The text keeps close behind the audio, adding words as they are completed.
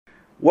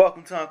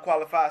Welcome to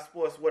Unqualified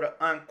Sports, where the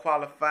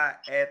unqualified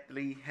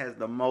athlete has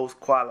the most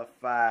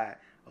qualified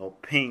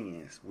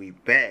opinions. We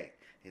back.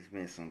 It's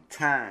been some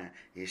time.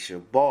 It's your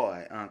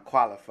boy,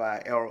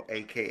 Unqualified Arrow,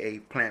 aka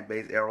Plant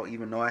Based Arrow,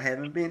 even though I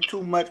haven't been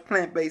too much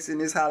plant based in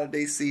this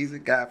holiday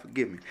season. God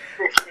forgive me.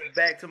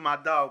 Back to my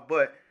dog,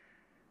 but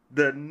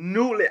I've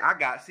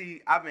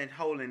been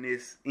holding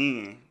this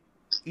in.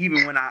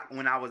 Even when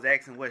I was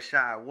asking what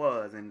Shy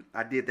was, and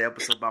I did the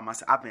episode by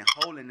myself, I've been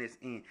holding this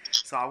in.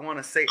 So I want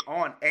to say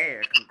on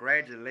air,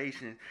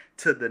 congratulations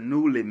to the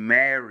newly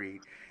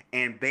married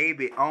and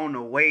baby on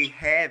the way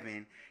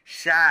having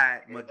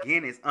Shy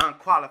McGinnis,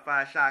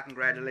 unqualified Shy.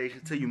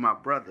 Congratulations to you, my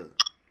brother.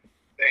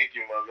 Thank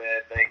you, my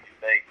man. Thank you.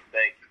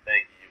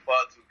 You're far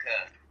too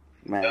kind.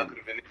 Man. Y'all could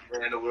have been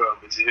anywhere in the world,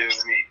 but you're here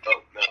with me.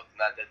 Oh no,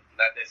 not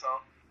that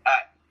song.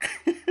 I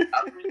appreciate it,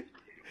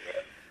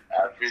 bro.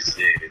 I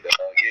appreciate it, dog.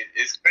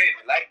 It's crazy.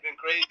 Life been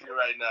crazy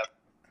right now.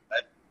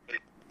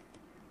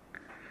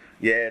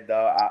 Yeah,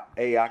 dog.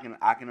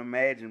 I can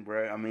imagine,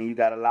 bro. I mean, you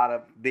got a lot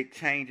of big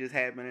changes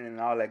happening and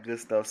all that good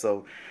stuff.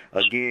 So,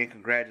 again,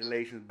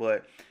 congratulations.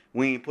 But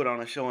we ain't put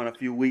on a show in a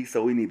few weeks,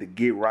 so we need to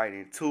get right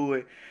into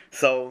it.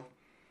 So,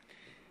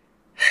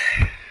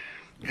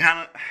 kind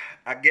of,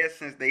 I guess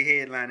since they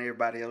headline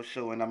everybody else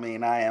show, and I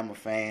mean, I am a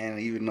fan,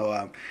 even though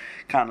I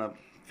kind of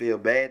feel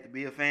bad to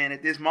be a fan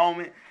at this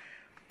moment.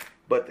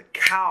 But the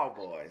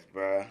Cowboys,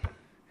 bro.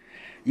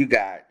 You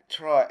got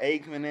Troy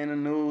Aikman in the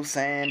news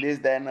saying this,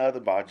 that, and the other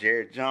about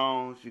Jerry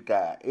Jones. You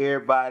got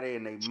everybody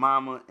and their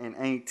mama and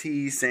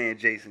auntie saying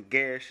Jason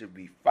Garrett should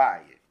be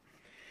fired.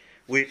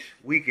 Which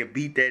we can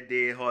beat that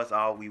dead horse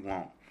all we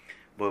want.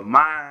 But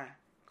my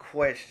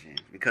question,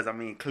 because I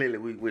mean clearly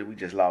we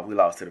just lost. We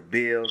lost to the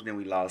Bills, then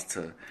we lost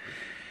to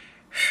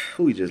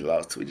who we just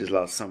lost to? We just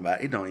lost to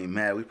somebody. It don't even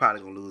matter. We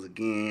probably gonna lose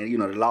again. You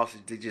know, the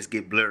losses they just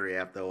get blurry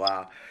after a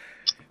while.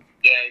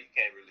 Yeah, you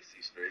can't really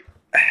see straight.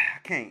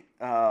 I can't.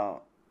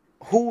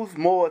 Who's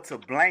more to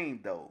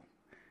blame, though?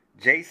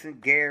 Jason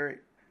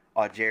Garrett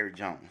or Jerry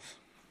Jones?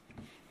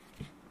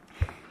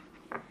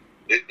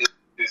 It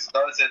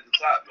starts at the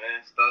top,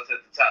 man. It starts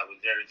at the top with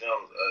Jerry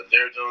Jones.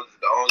 Jerry Jones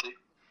is the only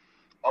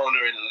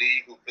owner in the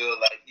league who feels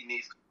like he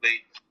needs to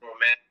play for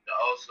manager.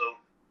 Also,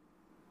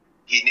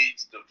 he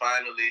needs to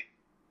finally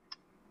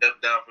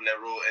step down from that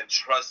role and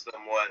trust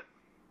someone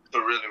to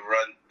really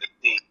run the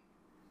team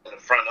in the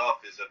front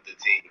office of the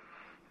team.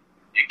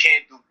 You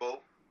can't do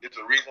both. It's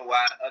a reason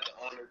why other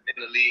owners in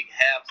the league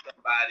have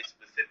somebody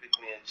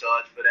specifically in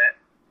charge for that.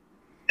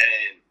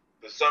 And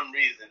for some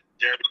reason,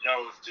 Jerry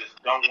Jones just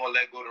don't want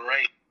to let go of the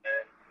reins,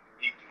 man.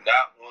 He do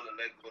not want to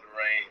let go of the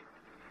reins.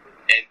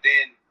 And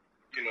then,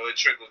 you know, it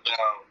trickles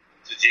down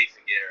to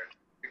Jason Garrett.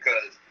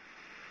 Because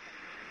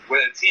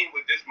with a team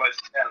with this much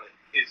talent,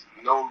 it's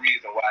no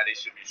reason why they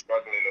should be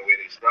struggling the way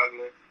they're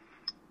struggling.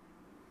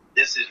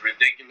 This is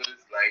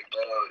ridiculous. Like,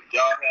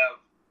 y'all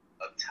have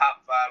a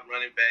top 5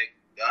 running back.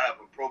 Y'all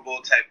have a Pro Bowl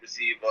type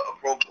receiver, a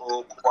Pro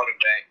Bowl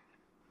quarterback,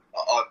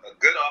 a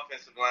good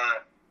offensive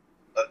line,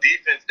 a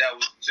defense that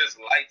was just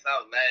lights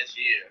out last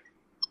year.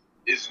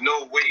 There's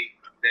no way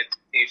that the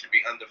team should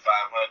be under 500.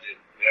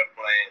 They're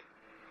playing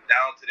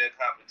down to their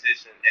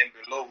competition and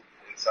below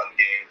in some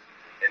games,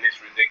 and it's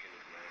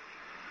ridiculous,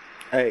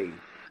 man. Hey,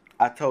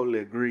 I totally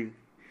agree.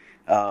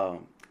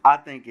 I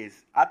think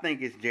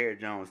it's Jerry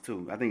Jones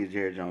too.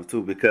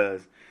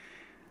 Because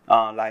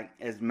like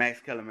as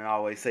Max Kellerman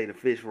always say, the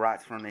fish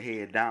rots from the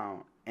head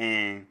down.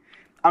 And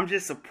I'm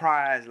just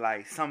surprised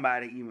like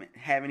somebody even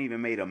haven't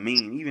even made a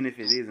meme, even if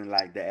it isn't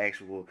like the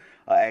actual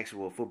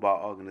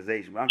football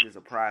organization. But I'm just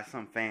surprised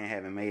some fan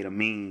haven't made a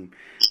meme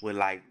with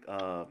like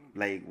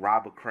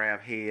Robert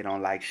Kraft head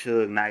on like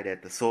Suge Knight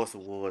at the Source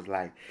Awards.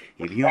 Like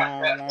if you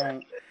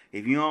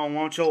don't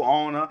want your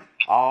owner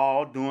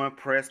all doing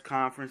press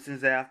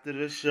conferences after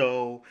the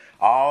show,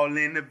 all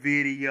in the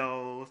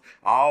videos,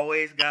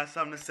 always got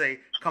something to say,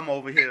 come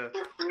over here,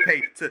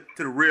 pay to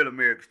the real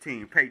America's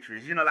team,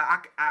 Patriots. You know,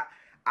 like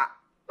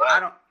I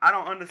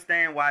don't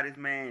understand why this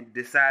man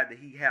decided that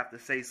he have to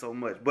say so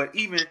much. But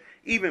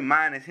even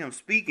minus him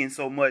speaking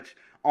so much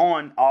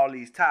on all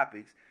these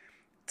topics,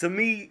 to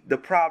me the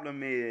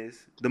problem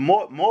is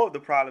more of the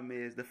problem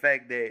is the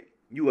fact that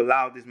you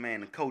allowed this man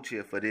to coach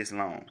here for this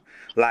long.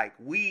 Like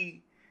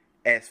we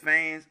as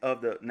fans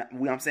of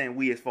I'm saying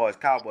we as far as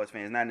Cowboys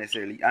fans, not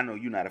necessarily, I know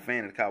you're not a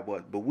fan of the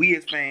Cowboys, but we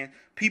as fans,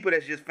 people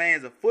that's just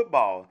fans of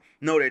football,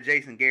 know that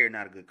Jason Garrett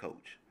not a good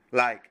coach.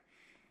 Like,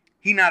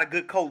 he not a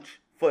good coach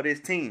for this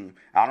team.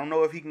 I don't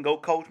know if he can go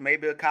coach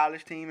maybe a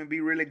college team and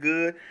be really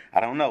good. I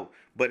don't know.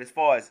 But as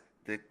far as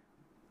the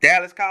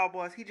Dallas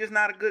Cowboys, he just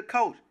not a good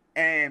coach.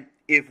 And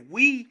if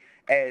we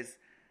as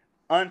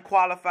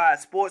unqualified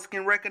sports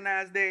can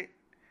recognize that,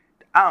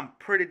 I'm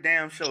pretty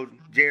damn sure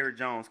Jerry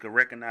Jones could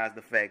recognize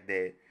the fact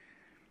that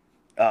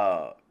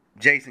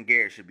Jason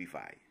Garrett should be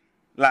fired.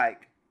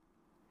 Like,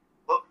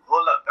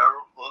 hold up,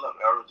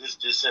 Errol.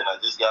 Just in. I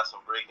just got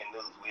some breaking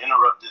news. We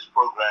interrupt this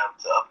program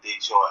to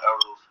update you on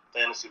Errol's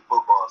fantasy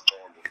football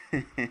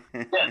standing.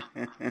 Yes,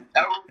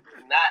 Errol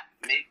did not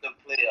make the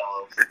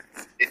playoffs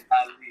in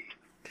our league.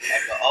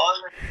 After all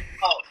that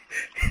talk,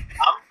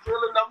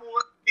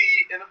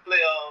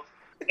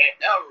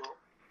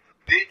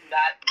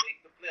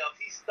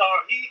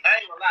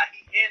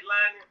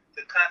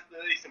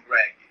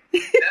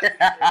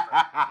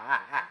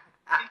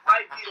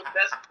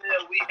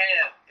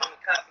 have in the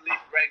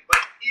consolation bracket,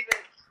 but even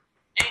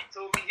Ant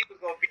told me he was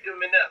gonna beat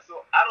them in that.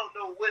 So I don't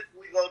know what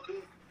we gonna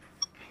do.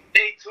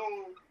 Stay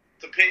tuned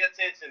to pay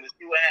attention to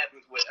see what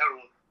happens with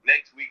Errol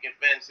next week in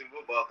fantasy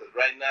football. Because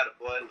right now the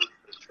boy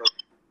is trouble.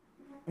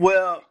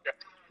 Well,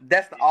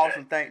 that's the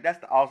awesome thing. That's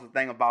the awesome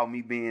thing about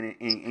me being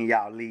in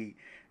y'all league.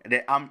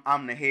 That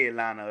I'm the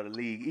headliner of the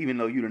league, even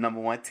though you're the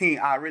number one team.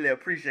 I really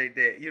appreciate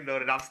that. You know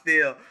that I'm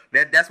still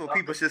that's what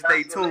people should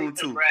stay tuned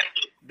to.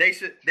 They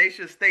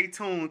should stay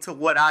tuned to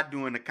what I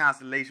do in the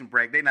consolation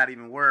bracket. They're not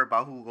even worried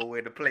about who go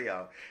win the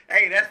playoff.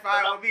 Hey, that's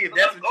fine with me if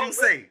that's what you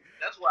say.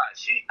 That's why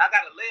I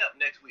got a layup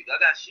next week. I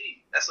got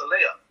she. That's a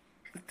layup.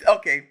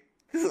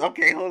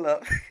 Okay, hold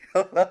up.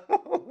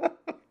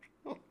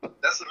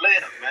 That's a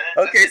layup, man.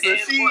 Okay, so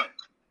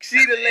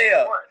she the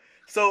layup.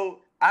 So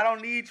I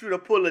don't need you to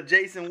pull a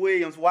Jason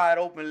Williams wide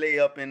open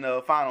layup in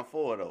the Final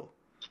Four though.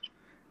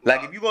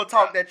 Like if you gonna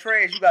talk that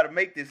trash, you gotta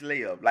make this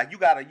layup. Like you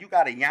gotta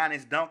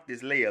Giannis dunk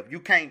this layup. You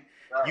can't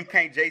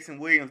Jason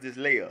Williams this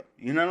layup.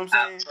 You know what I'm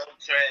saying? I'm so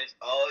trash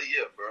all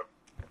year, bro.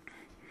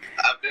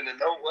 I've been the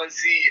number one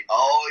seed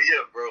all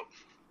year, bro.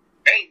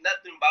 Ain't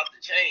nothing about to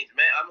change,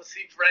 man. I'ma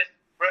see fresh.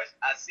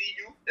 I see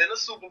you in the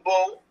Super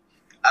Bowl.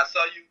 I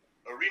saw you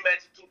a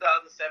rematch in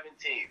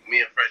 2017. Me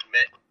and Fresh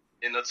met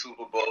in the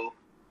Super Bowl.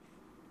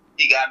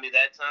 He got me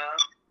that time.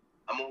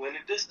 I'm gonna win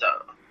it this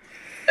time.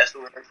 That's the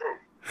way I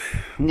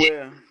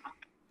go.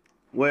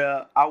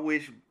 Well, I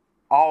wish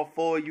all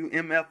four of you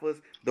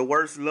MFers the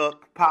worst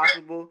luck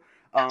possible.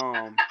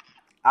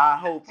 I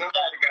hope somebody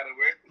gotta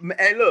win.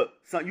 Hey, look,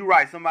 you're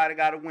right. Somebody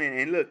gotta win.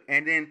 And look,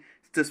 and then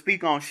to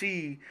speak on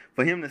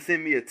for him to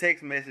send me a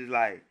text message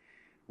like,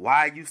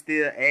 "Why are you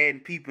still adding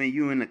people and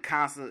you in the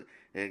concert?"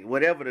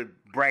 Whatever the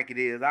bracket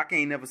is, I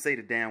can't never say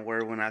the damn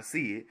word when I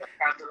see it.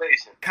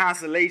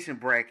 Consolation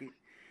bracket.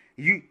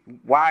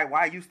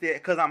 Why you still?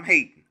 Cause I'm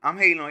hating. I'm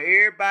hating on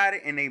everybody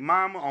and they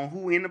mama on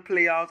who in the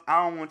playoffs.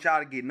 I don't want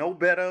y'all to get no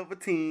better of a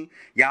team.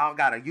 Y'all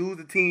gotta use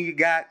the team you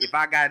got. If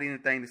I got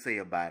anything to say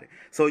about it,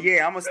 so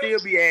yeah, I'ma still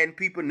be adding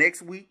people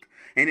next week.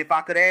 And if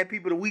I could add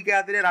people the week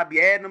after that, I'd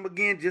be adding them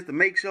again just to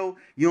make sure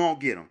you don't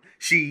get them.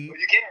 Well,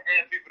 you can't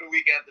add people the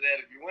week after that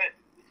if you win.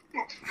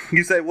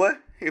 You say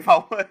what? If I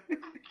what? You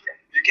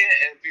can't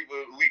add people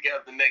the week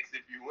after next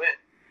if you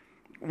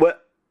win.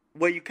 What?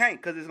 Well, you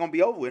can't because it's gonna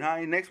be over with.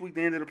 Huh? Next week,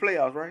 the end of the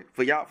playoffs, right?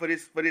 For y'all, for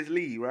this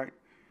league, right?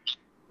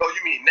 Oh,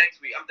 you mean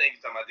next week? I'm thinking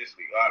you're talking about this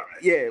week. All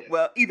right. Yeah.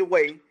 Well, either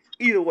way,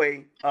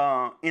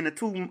 in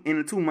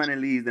the two money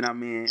leagues that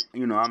I'm in,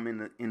 you know, I'm in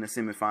the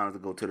semifinals to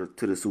go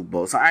to the Super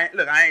Bowl. So I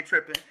ain't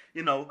tripping.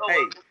 You know,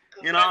 hey,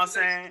 you know what I'm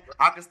saying?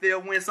 I can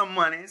still win some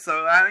money,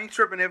 so I ain't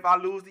tripping if I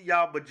lose to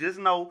y'all. But just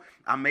know,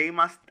 I made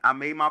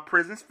my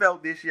presence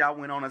felt this year. I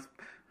went on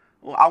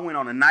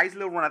a nice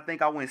little run. I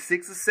think I went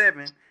 6 or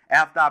 7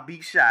 after I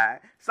beat Shy.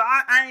 So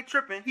I ain't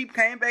tripping. He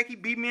came back. He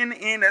beat me in the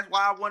end. That's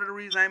why one of the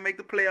reasons I ain't make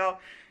the playoff.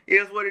 It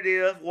is what it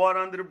is. Water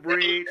under the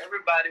bridge.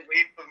 Everybody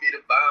wait for me to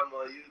bomb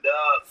on you,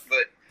 dog.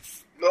 But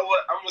you know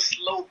what? I'm a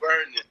slow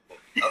burn this one.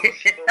 I'm a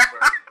slow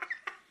burn.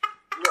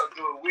 We're going to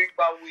do it week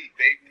by week,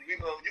 baby. You're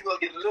going to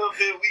get a little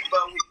bit week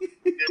by week.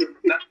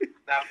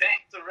 Now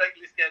back to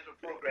regular scheduled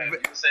program. You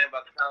were saying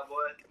about the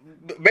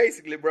Cowboys?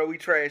 Basically, bro, we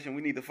trash and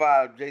we need to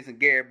fire Jason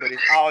Garrett, but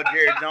it's all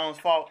Jerry Jones'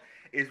 fault.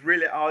 It's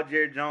really all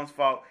Jerry Jones'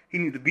 fault. He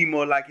needs to be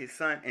more like his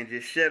son and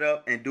just shut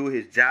up and do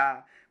his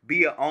job.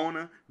 Be an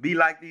owner. Be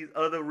like these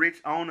other rich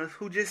owners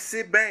who just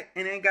sit back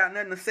and ain't got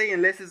nothing to say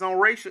unless it's on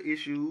racial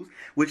issues,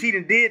 which he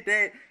done did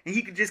that, and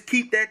he could just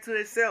keep that to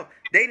himself.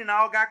 They done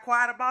all got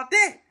quiet about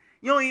that.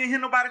 You don't even hear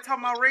nobody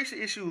talking about racial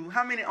issues.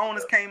 How many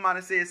owners came out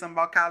and said something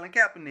about Colin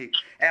Kaepernick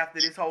after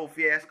this whole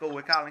fiasco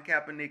with Colin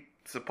Kaepernick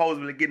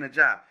supposedly getting a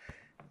job?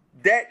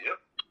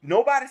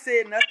 Nobody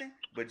said nothing,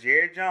 but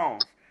Jerry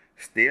Jones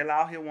still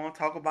out here want to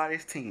talk about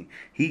his team.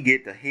 He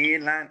get the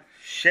headline.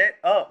 Shut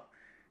up.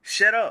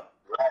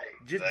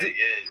 Right. Just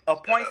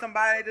appoint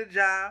somebody to the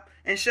job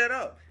and shut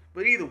up.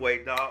 But either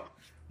way, dog,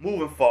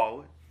 moving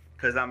forward,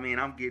 because, I mean,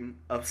 I'm getting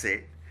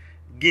upset.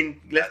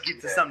 Let's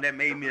get to something that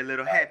made me a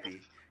little happy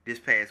this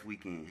past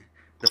weekend.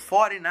 The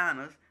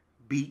 49ers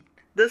beat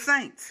the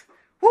Saints.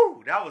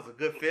 Woo, that was a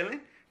good feeling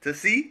to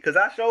see, because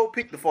I sure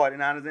picked the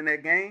 49ers in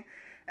that game.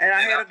 And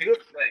I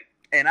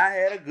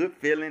had a good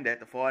feeling that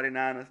the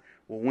 49ers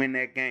will win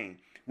that game,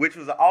 which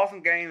was an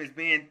awesome game. It's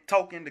being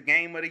tokened the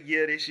game of the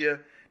year this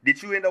year. Did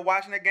you end up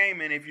watching that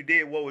game? And if you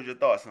did, what was your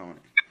thoughts on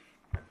it?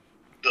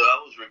 So I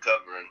was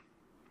recovering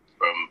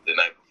from the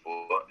night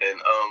before,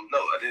 and no,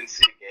 I didn't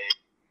see the game.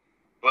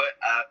 But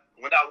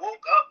when I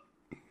woke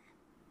up,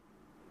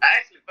 I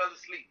actually fell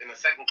asleep in the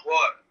second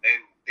quarter,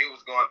 and it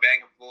was going back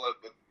and forth.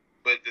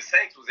 But the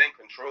Saints was in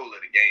control of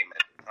the game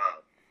at the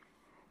time,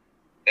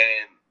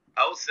 and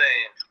I was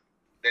saying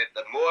that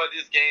the more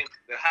this game,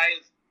 the higher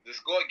the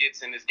score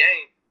gets in this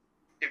game,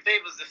 it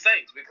favors the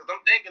Saints, because I'm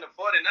thinking the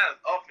 49ers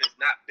offense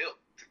not built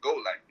to go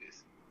like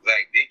this.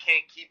 Like, they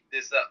can't keep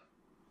this up.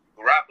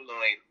 Garoppolo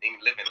ain't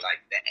living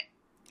like that.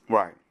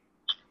 Right.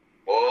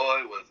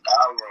 Boy, was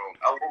I wrong.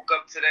 I woke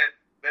up to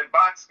that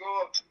box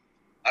score.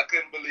 I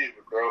couldn't believe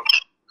it, bro.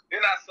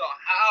 Then I saw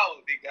how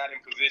they got in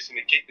position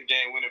to kick the game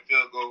game-winning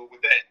field goal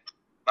with that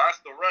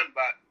monster run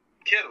by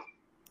Kittle.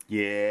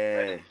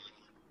 Yeah.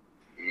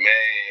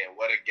 Man,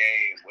 what a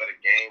game. What a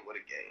game. What a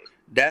game.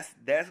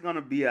 That's going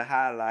to be a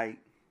highlight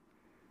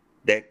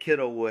that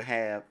Kittle would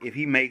have if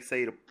he makes,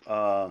 say,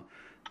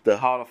 the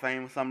Hall of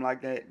Fame or something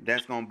like that.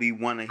 That's going to be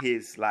one of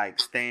his, like,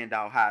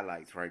 standout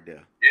highlights right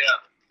there.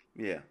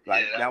 Yeah,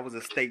 like that was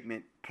a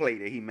statement play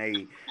that he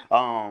made.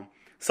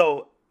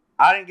 So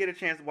I didn't get a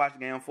chance to watch the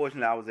game.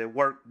 Unfortunately, I was at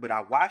work, but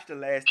I watched the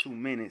last 2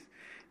 minutes,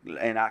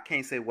 and I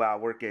can't say where I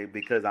work at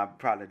because I'm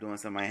probably doing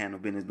something I had no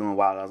business doing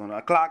while I was on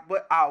the clock.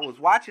 But I was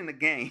watching the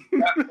game.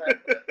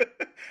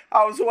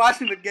 I was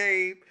watching the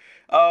game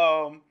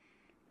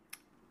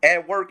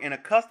at work, and a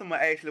customer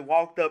actually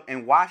walked up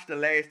and watched the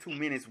last 2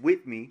 minutes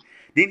with me.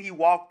 Then he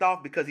walked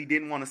off because he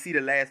didn't want to see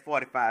the last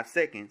 45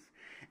 seconds,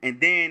 and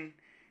then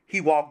he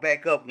walked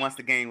back up once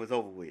the game was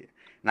over with.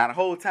 Now, the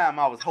whole time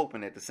I was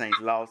hoping that the Saints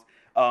lost,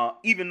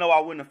 even though I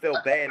wouldn't have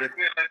felt bad if...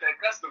 Let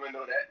that customer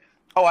know that.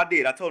 Oh, I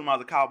did. I told him I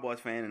was a Cowboys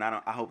fan, and I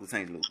hope the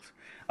Saints lose.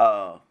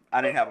 I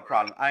didn't have a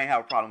problem. I didn't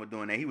have a problem with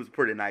doing that. He was a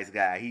pretty nice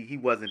guy. He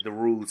wasn't the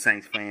rude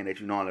Saints fan that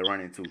you normally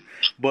run into,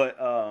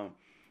 but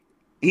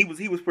he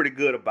was pretty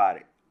good about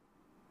it.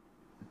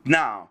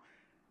 Now,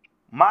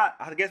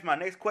 I guess my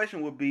next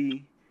question would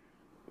be,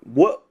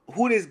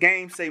 who this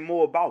game say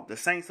more about, the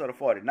Saints or the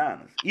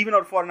 49ers? Even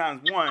though the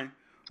 49ers won,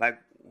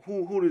 like,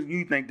 who do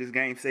you think this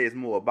game says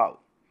more about?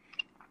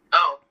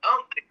 I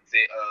don't think it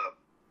says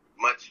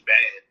much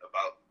bad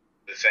about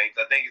the Saints.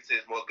 I think it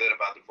says more good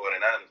about the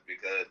 49ers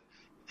because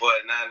the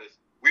 49ers,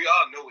 we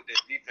all know what their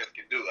defense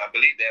can do. I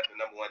believe they have the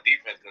number one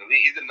defense in the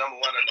league. Either number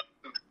one or number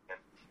two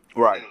defense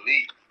in the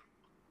league.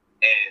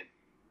 And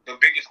the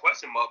biggest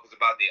question mark was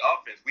about their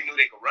offense. We knew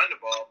they could run the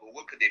ball, but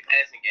what could their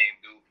passing game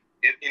do?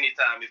 If they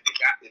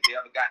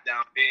ever got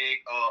down big,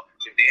 or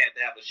if they had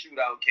to have a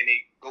shootout, can they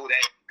go to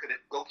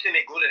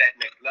that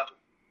next level?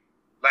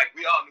 Like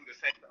we all knew the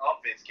same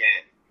offense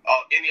can.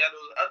 Any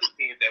other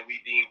teams that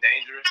we deem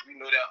dangerous, we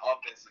know their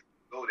offense can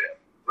go there.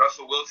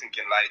 Russell Wilson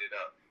can light it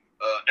up.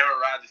 Aaron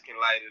Rodgers can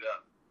light it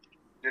up.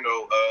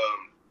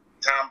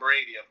 Tom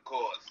Brady, of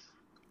course.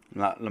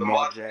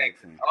 Lamar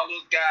Jackson. All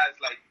those guys,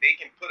 like, they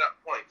can put up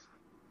points.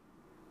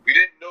 We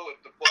didn't know if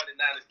the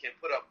 49ers can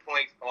put up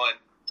points on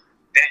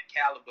that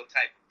caliber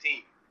type of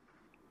team.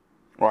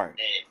 Right.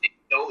 And they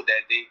know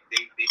that they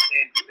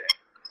can do that.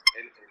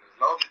 And as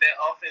long as that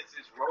offense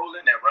is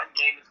rolling, that run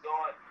game is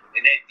going,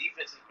 and that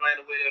defense is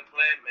playing the way they're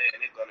playing,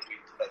 man, it's going to be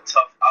a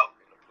tough out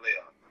in the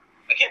playoffs.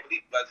 I can't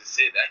believe I just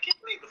said that. I can't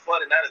believe the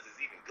 49ers is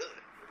even good.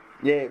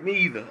 Yeah, me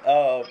either.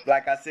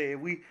 Like I said,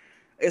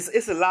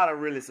 it's a lot of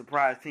really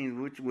surprise teams,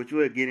 which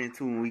we'll get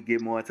into when we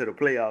get more into the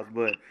playoffs.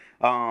 But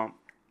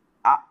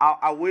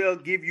I will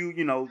give you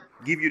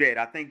that.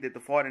 I think that the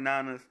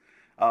 49ers,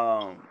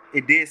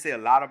 it did say a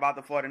lot about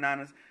the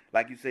 49ers,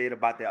 like you said,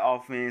 about their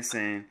offense,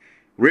 and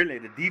really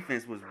the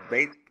defense was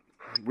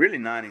really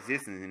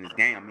non-existent in this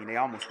game. I mean, they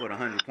almost scored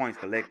 100 points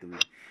collectively.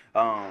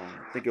 I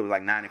think it was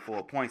like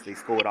 94 points they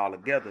scored all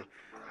together.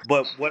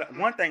 But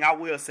one thing I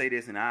will say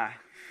this, and I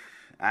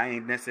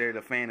ain't necessarily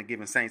a fan of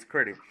giving Saints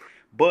credit,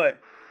 but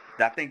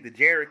I think the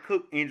Jared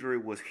Cook injury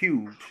was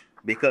huge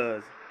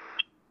because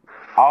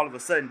all of a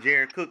sudden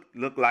Jared Cook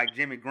looked like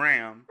Jimmy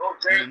Graham. Oh,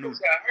 Jared Cook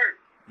got hurt.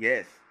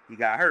 Yes, he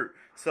got hurt.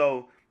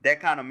 So that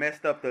kind of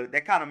messed up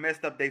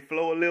their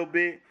flow a little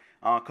bit.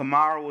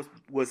 Kamara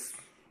was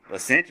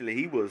essentially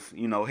he was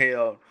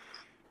held.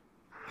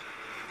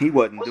 He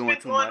wasn't doing too much.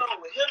 What's been going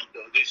on with him though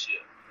this year?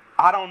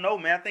 I don't know,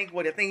 man. I think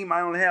he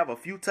might only have a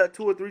few 2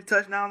 or 3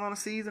 touchdowns on the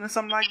season or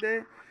something like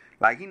that.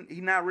 Like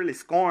he not really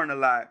scoring a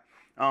lot.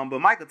 But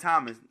Michael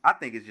Thomas, I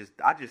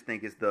just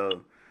think it's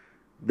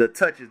the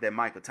touches that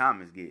Michael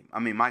Thomas get. I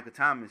mean, Michael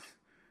Thomas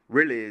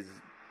really is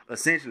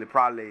essentially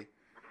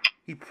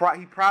he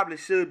probably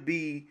should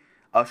be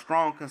a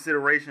strong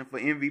consideration for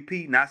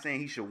MVP. Not saying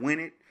he should win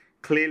it.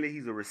 Clearly,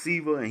 he's a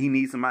receiver and he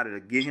needs somebody to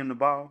get him the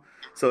ball.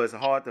 So it's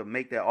hard to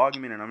make that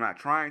argument, and I'm not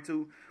trying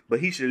to. But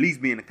he should at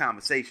least be in the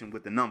conversation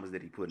with the numbers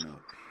that he's putting up.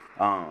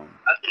 I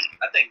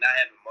think not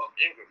having Mark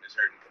Ingram is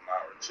hurting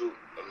Kamara too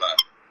a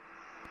lot.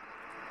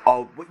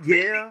 Oh, but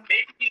yeah.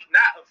 Maybe he's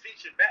not a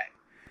featured back.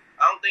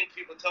 I don't think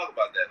people talk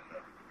about that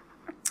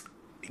enough.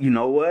 You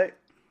know what?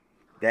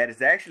 That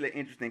is actually an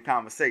interesting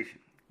conversation.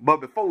 But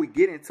before we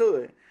get into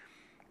it,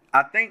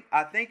 I think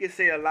it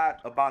says a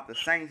lot about the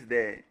Saints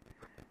that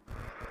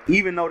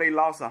even though they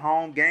lost a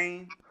home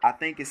game, I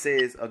think it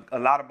says a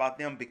lot about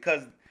them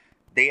because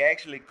they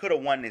actually could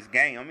have won this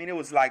game. I mean, it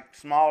was like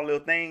small little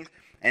things,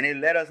 and it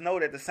let us know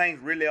that the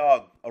Saints really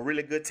are a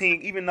really good team,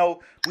 even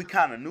though we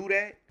kind of knew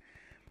that.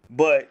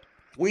 But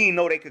we didn't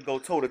know they could go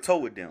toe-to-toe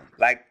with them.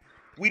 Like,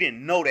 we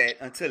didn't know that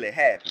until it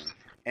happened.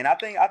 And I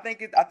think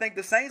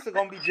the Saints are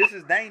going to be just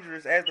as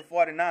dangerous as the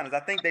 49ers.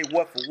 I think they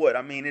what for what.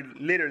 I mean,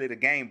 literally the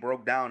game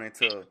broke down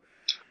into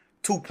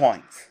 2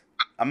 points.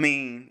 I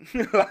mean,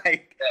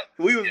 like,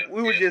 we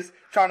was just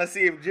trying to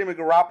see if Jimmy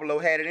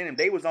Garoppolo had it in him.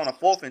 They was on a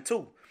 4th and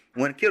 2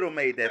 when Kittle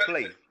made that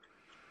play.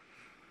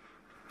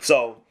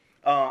 So,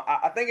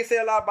 I think it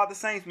said a lot about the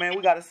Saints, man.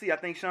 We got to see. I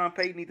think Sean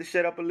Payton need to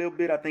shut up a little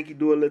bit. I think he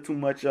do a little too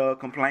much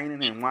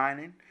complaining and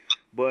whining.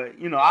 But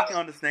I can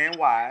understand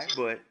why.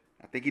 But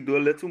I think he do a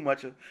little too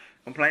much of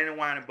complaining and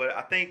whining. But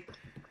I think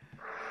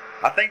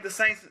the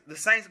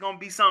Saints gonna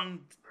be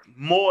something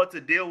more to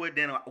deal with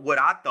than what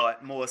I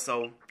thought. More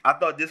so, I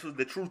thought this was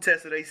the true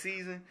test of their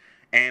season,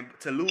 and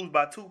to lose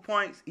by 2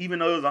 points, even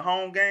though it was a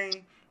home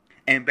game.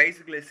 And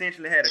basically,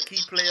 essentially had a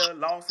key player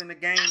lost in the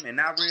game and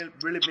not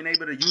really been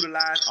able to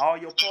utilize all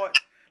your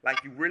parts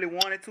like you really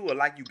wanted to or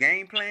like you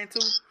game plan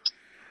to.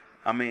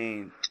 I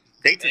mean,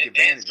 they took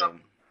advantage of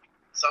them.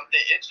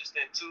 Something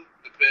interesting, too,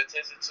 to pay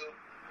attention to,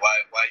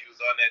 while you was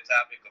on that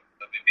topic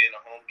of it being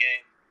a home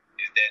game,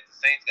 is that the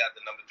Saints got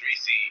the number 3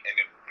 seed, and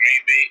if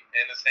Green Bay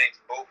and the Saints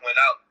both went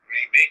out,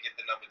 Green Bay get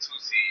the number 2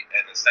 seed,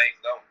 and the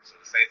Saints don't. So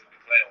the Saints will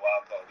be playing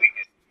Wild Card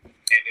Weekend.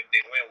 And if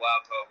they win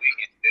Wild Card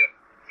Weekend, they'll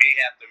may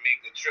have to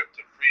make a trip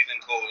to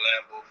freezing cold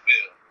Lambeau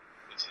Field,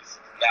 which is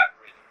not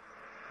pretty.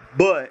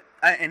 But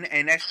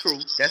and that's true.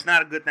 That's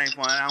not a good thing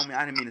for him.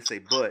 I didn't mean to say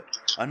but.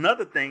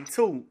 Another thing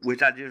too,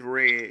 which I just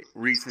read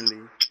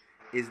recently,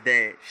 is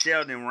that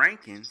Sheldon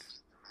Rankins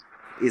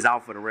is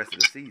out for the rest of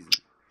the season,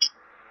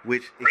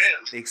 which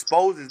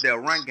exposes their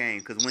run game.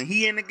 Because when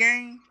he in the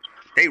game,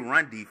 they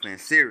run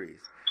defense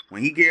serious.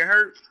 When he get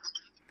hurt,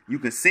 you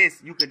can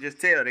just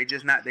tell they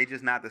just not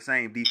the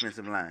same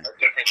defensive line. A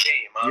different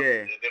team, huh? Yeah.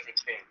 A different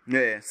team.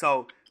 Yeah.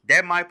 So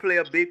that might play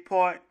a big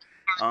part.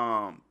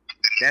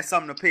 That's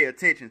something to pay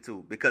attention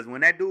to because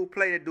when that dude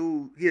play,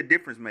 he a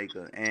difference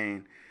maker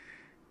and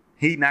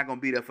he not gonna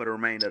be there for the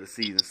remainder of the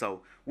season.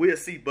 So we'll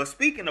see. But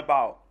speaking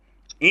about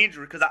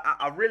injury, because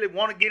I really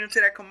want to get into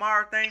that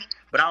Kamara thing,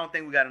 but I don't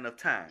think we got enough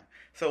time.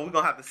 So we're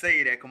gonna have to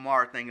say that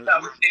Kamara thing. No,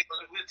 we'll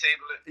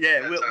table it.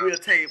 Yeah,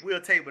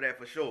 we'll table that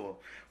for sure.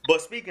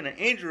 But speaking of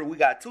injury, we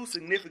got 2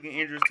 significant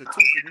injuries to 2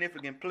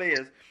 significant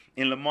players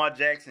in Lamar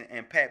Jackson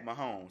and Pat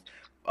Mahomes.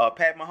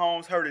 Pat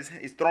Mahomes hurt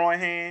his throwing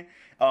hand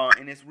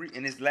in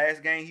his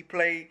last game he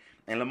played,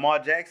 and Lamar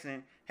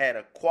Jackson had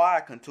a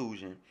quad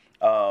contusion.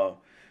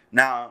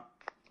 Now,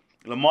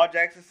 Lamar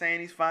Jackson saying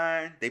he's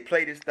fine. They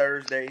play this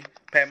Thursday.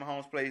 Pat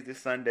Mahomes plays this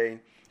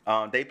Sunday.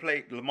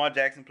 Lamar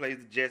Jackson plays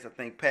the Jets. I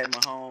think Pat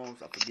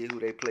Mahomes, I forget who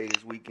they play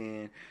this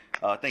weekend.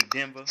 I think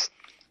Denver.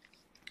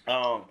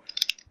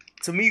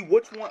 To me,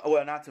 which one?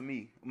 Well, not to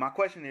me. My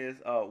question is,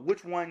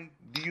 which one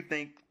do you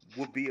think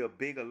would be a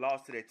bigger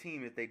loss to their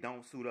team if they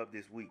don't suit up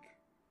this week?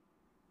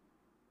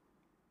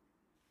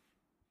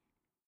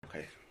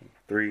 Okay,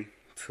 3,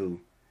 2,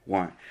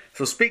 1.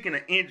 So speaking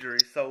of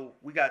injuries, so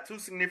we got 2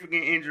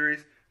 significant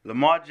injuries.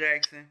 Lamar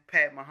Jackson,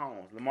 Pat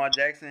Mahomes. Lamar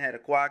Jackson had a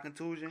quad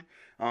contusion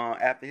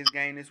after his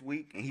game this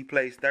week, and he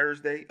plays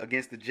Thursday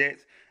against the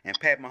Jets. And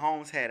Pat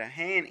Mahomes had a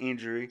hand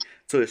injury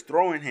to his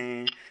throwing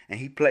hand, and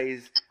he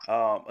plays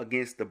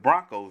against the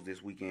Broncos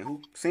this weekend,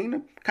 who seem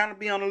to kind of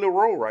be on a little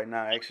roll right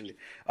now, actually.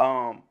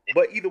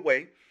 But either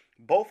way,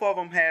 both of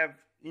them have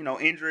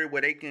injury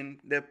where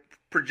they're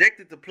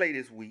projected to play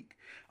this week.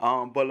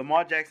 But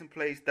Lamar Jackson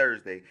plays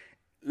Thursday.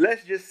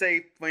 Let's just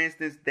say, for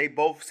instance, they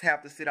both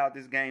have to sit out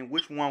this game.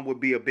 Which one would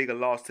be a bigger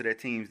loss to their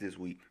teams this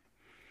week?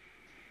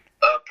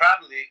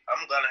 Probably,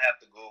 I'm going to have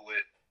to go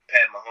with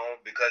Pat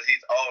Mahomes because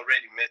he's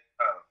already missed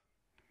time.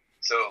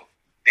 So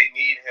they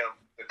need him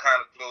to kind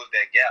of close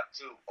that gap,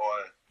 too,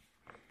 on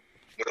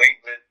New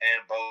England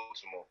and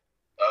Baltimore.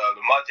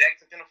 Lamar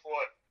Jackson can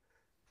afford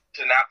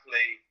to not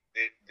play.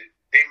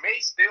 They may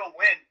still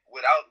win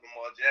without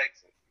Lamar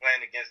Jackson.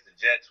 Playing against the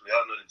Jets, we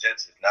all know the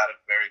Jets is not a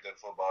very good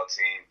football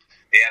team.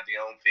 They have their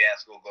own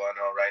fiasco going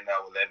on right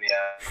now with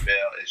Le'Veon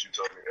Bell, as you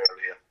told me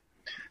earlier.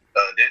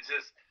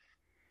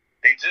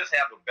 They just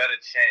have a better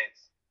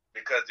chance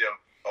because they're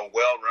a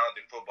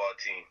well-rounded football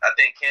team. I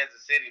think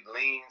Kansas City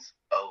leans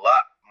a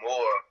lot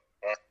more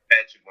on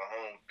Patrick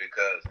Mahomes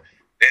because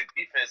their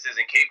defense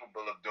isn't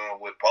capable of doing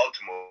what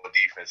Baltimore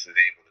defense is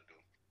able to do.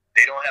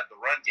 They don't have the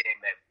run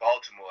game that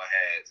Baltimore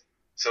has.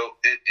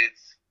 So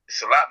it's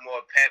a lot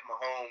more Pat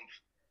Mahomes.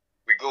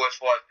 We go as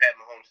far as Pat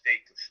Mahomes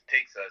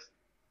takes us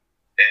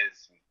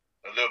as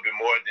a little bit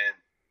more than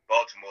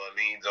Baltimore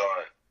leans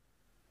on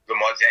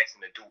Lamar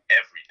Jackson to do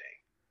everything.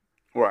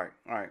 Right.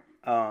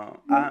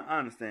 I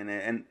understand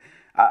that, and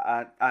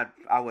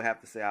I would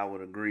have to say I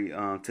would agree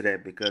to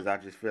that because I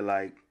just feel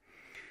like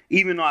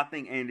even though I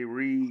think Andy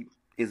Reid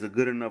is a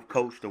good enough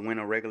coach to win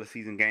a regular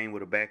season game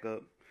with a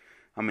backup.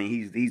 I mean,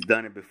 he's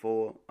done it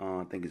before.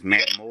 I think it's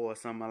Matt Moore or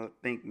something. I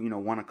think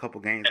won a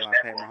couple games while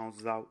Pat Mahomes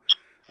is out.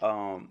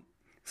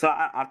 So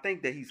I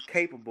think that he's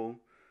capable,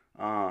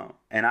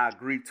 and I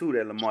agree too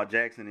that Lamar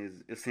Jackson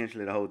is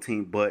essentially the whole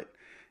team, but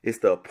it's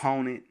the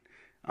opponent.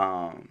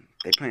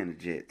 They playing the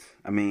Jets.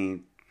 I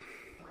mean,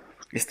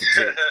 it's the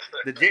Jets.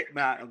 The Jets.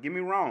 Now, don't get me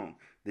wrong.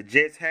 The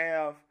Jets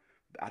have,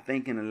 I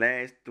think, in the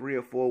last 3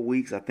 or 4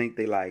 weeks, I think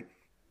they like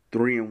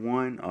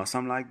 3-1 or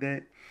something like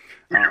that.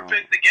 You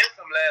picked against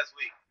them last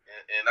week,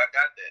 and I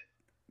got that.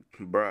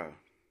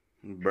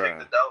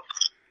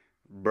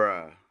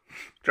 Bruh.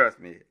 Trust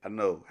me, I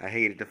know. I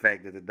hated the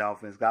fact that the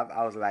Dolphins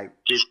I was like,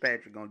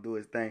 Fitzpatrick gonna do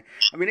his thing.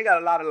 I mean, they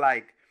got a lot of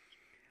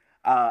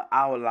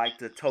I would like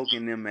to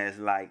token them as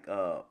like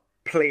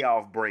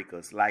playoff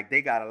breakers. Like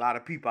they got a lot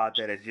of people out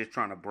there that's just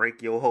trying to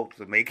break your hopes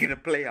of making the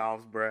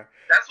playoffs, bruh.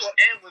 That's what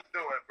Ant was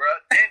doing, bro.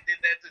 Ant did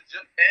that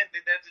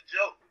to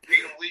Joe. Beat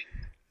him week.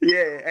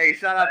 Yeah, hey,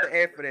 shout out to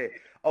Ant for that.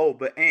 Oh,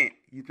 but Ant,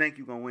 you think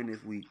you're gonna win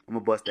this week? I'm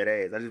gonna bust that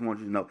ass. I just want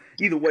you to know.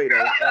 Either way,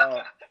 though,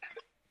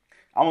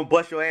 I'm gonna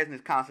bust your ass in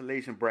this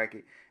consolation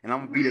bracket, and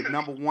I'm gonna be the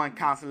number one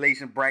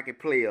consolation bracket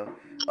player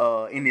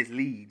in this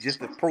league,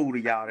 just to prove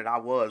to y'all that I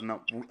was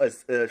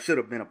should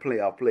have been a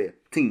playoff player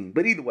team.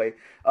 But either way,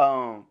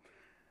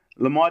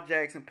 Lamar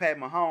Jackson, Pat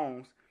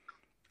Mahomes,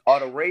 are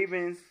the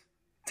Ravens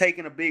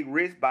taking a big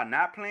risk by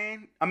not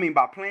playing? I mean,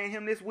 by playing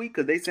him this week,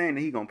 because they saying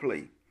that he gonna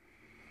play.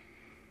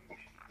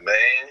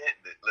 Man,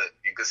 look,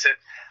 you could say,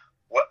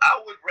 well,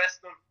 I would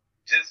rest them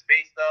just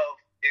based off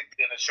it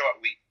being a short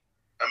week.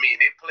 I mean,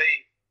 they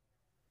played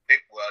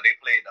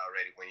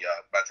already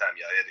by the time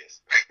y'all hear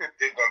this.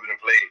 They're going to be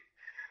played.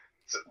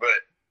 So,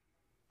 but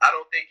I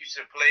don't think you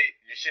should have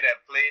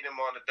played him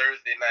on a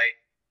Thursday night.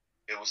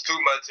 It was too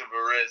much of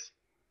a risk,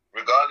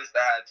 regardless of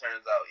how it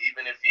turns out.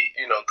 Even if he,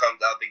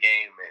 comes out the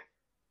game and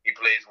he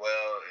plays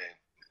well and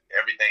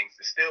everything's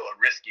still a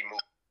risky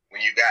move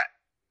when you got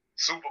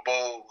Super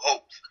Bowl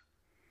hopes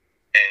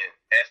and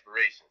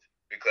aspirations,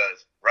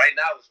 because right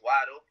now it's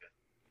wide open.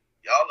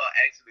 Y'all are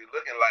actually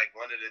looking like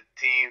one of the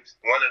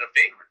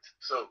favorites.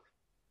 So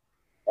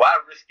why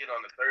risk it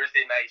on a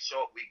Thursday night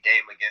short week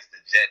game against the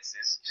Jets?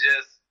 It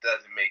just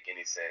doesn't make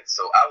any sense.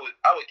 So I would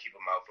keep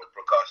them out for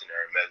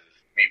precautionary measures,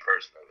 me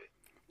personally.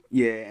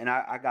 Yeah, and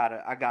I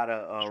got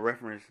a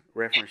reference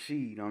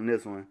sheet on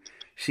this one.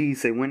 She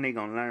said when they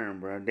gonna learn,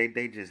 bro.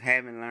 They just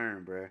haven't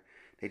learned, bro.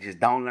 They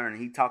just don't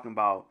learn. He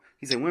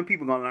said when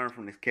people gonna learn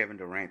from this Kevin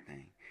Durant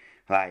thing.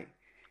 Like,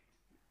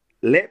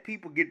 let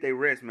people get their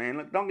rest, man.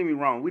 Look, don't get me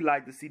wrong. We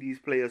like to see these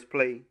players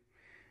play.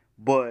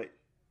 But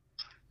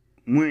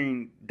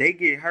when they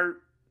get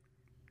hurt,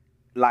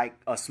 like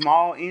a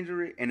small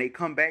injury, and they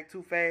come back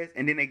too fast,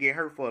 and then they get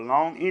hurt for a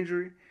long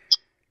injury,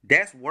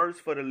 that's worse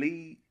for the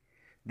league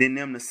than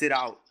them to sit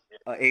out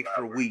an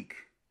extra week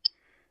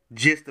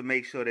just to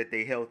make sure that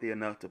they're healthy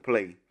enough to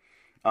play.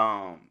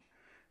 I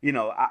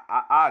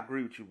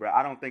agree with you, bro.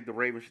 I don't think the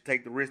Ravens should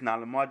take the risk. Now,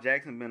 Lamar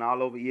Jackson been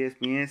all over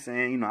ESPN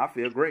saying, I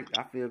feel great.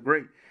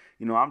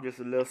 I'm just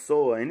a little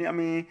sore. And, I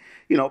mean,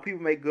 people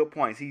make good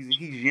points. He's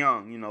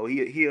young.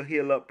 He'll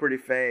heal up pretty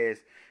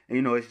fast.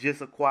 And, it's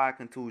just a quad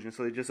contusion.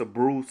 So it's just a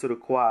bruise to the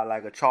quad,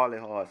 like a Charlie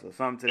horse or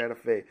something to that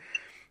effect.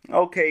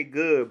 Okay,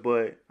 good.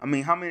 But, I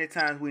mean, how many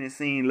times we done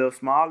seen little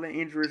smaller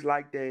injuries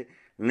like that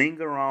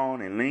linger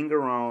on and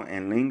linger on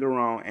and linger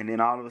on, and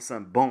then all of a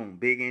sudden, boom,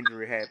 big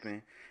injury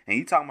happen. And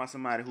you talking about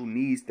somebody who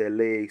needs their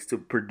legs to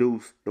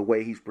produce the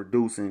way he's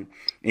producing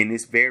in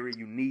this very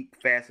unique,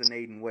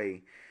 fascinating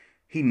way.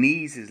 He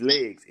needs his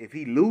legs. If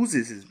he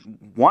loses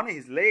one of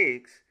his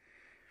legs,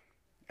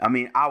 I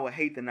mean, I would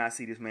hate to not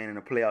see this man in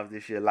the playoffs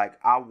this year. Like,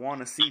 I want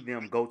to see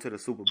them go to the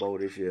Super Bowl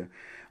this year.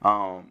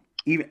 And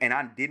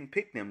I didn't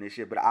pick them this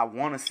year, but I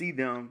want to see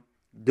them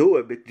do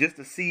it, but just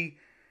to see,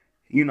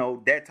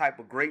 that type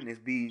of greatness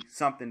be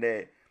something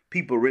that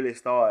people really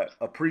start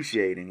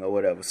appreciating or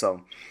whatever.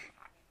 So,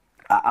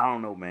 I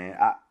don't know, man.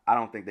 I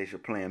don't think they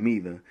should play him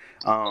either.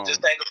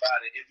 Just think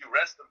about it. If you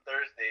rest him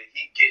Thursday,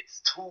 he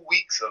gets 2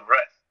 weeks of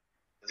rest.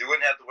 Because he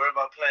wouldn't have to worry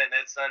about playing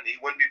that Sunday. He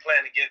wouldn't be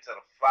playing again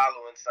until the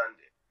following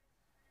Sunday.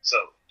 So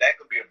that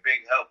could be a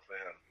big help for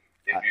him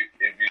if you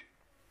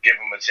give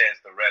him a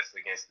chance to rest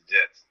against the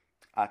Jets.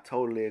 I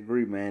totally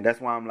agree, man. That's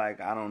why I'm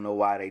like, I don't know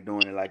why they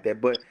doing it like that.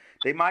 But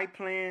they might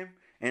play him.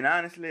 And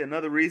honestly,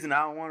 another reason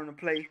I don't want him to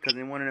play, because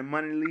in one of the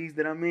money leagues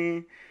that I'm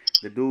in,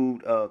 the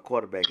dude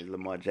quarterback is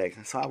Lamar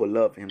Jackson. So I would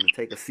love for him to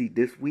take a seat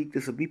this week.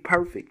 This would be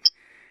perfect.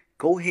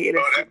 Go ahead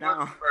and sit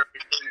down.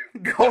 Perfect for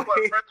you. Go ahead.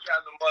 First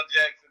got Lamar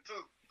Jackson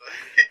too.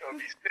 He's gonna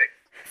be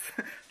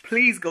sick.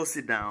 Please go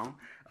sit down.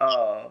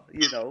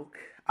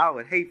 I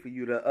would hate for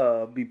you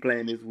to be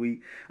playing this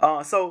week.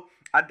 So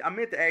I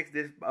meant to ask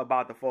this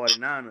about the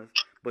 49ers,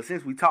 but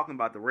since we're talking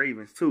about the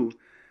Ravens too,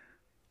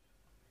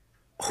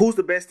 who's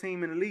the best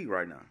team in the league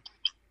right now?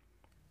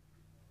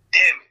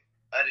 Damn it.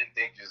 I didn't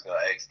think you was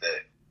gonna ask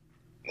that.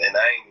 And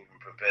I ain't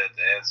even prepared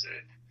to answer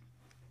it.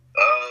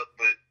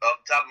 But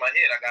off the top of my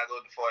head, I gotta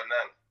go with the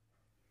 49ers.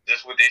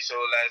 Just what they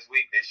showed last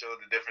week, they showed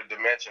a different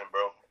dimension,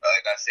 bro.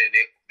 Like I said,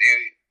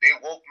 they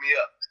woke me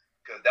up.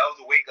 Because that was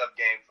a wake-up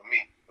game for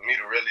me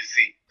to really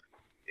see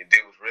if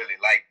they was really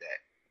like that.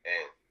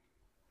 And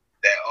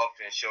that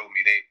offense showed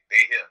me they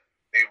here.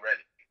 They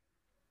ready.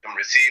 Them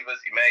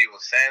receivers, Emmanuel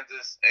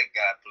Sanders, that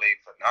guy played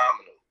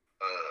phenomenal.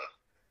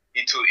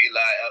 He took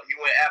Eli out. He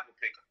went apple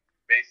picker,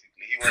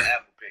 basically. He went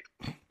apple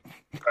picker.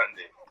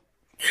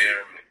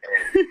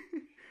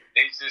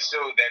 They just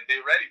showed that they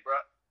ready, bro.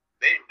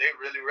 They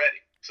really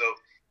ready. So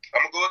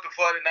I'm going to go with the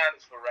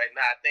 49ers for right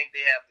now. I think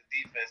they have the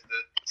defense to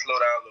slow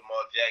down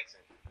Lamar Jackson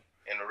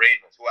and the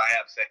Ravens, who I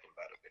have second,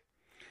 by the way.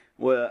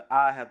 Well,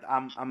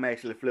 I'm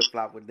actually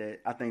flip-flop with that.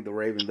 I think the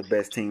Ravens the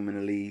best team in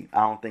the league.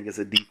 I don't think it's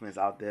a defense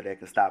out there that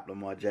can stop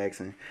Lamar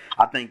Jackson.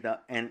 I think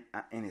and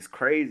it's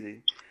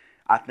crazy.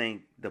 I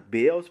think the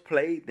Bills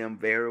played them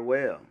very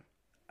well,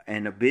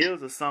 and the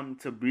Bills are something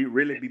to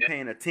really be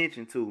paying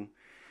attention to,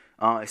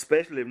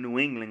 especially if New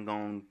England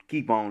gonna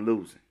keep on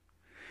losing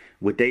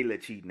with they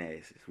little cheating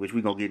asses, which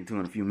we're gonna get into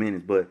in a few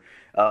minutes. But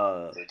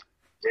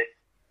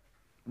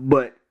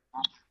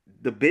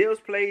the Bills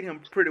played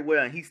him pretty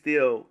well, and he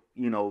still,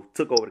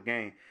 took over the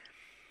game.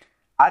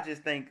 I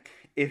just think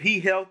if he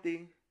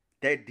healthy,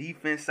 that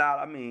defense side.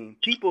 I mean,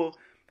 people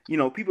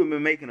have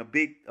been making a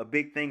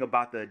big thing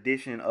about the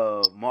addition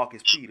of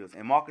Marcus Peters,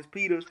 and Marcus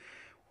Peters,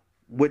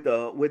 with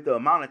the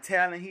amount of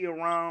talent he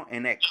around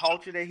and that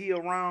culture that he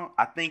around,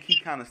 I think he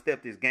kind of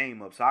stepped his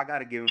game up. So I got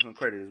to give him some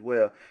credit as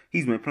well.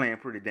 He's been playing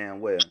pretty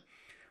damn well.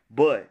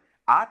 But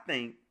I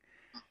think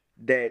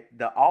that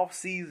the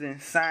off-season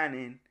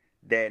signing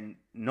that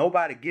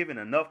nobody giving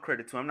enough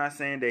credit to, I'm not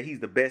saying that he's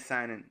the best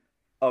signing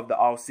of the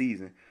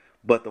off-season,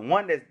 but the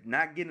one that's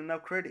not getting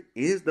enough credit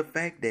is the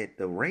fact that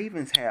the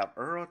Ravens have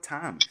Earl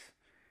Thomas.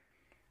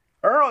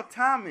 Earl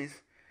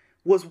Thomas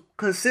was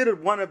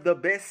considered one of the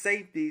best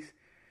safeties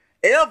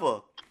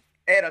ever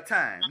at a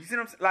time. You see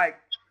what I'm saying? Like,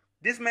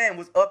 this man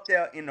was up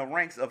there in the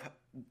ranks of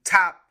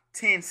top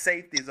 10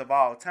 safeties of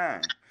all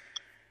time.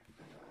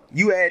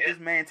 You add this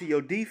man to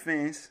your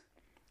defense,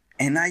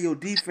 and now your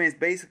defense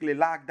basically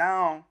locked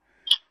down.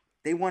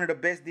 They one of the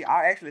best.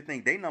 I actually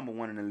think they number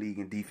one in the league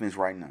in defense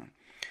right now.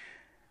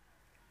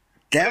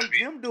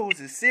 Them dudes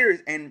is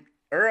serious, and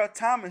Earl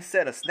Thomas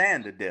set a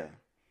standard there.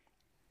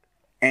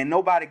 And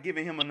nobody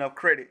giving him enough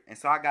credit, and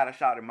so I got to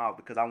shout him out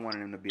because I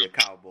wanted him to be a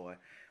Cowboy.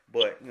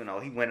 But,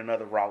 he went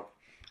another route.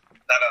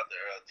 Shout out to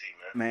Earl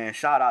T, man. Man,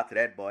 shout out to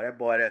that boy. That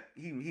boy,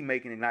 he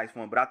making it nice for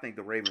him. But I think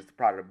the Ravens are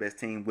probably the best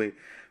team with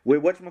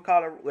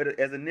whatchamacallit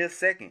as a near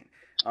second.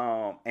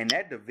 And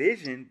that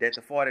division that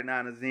the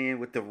 49ers in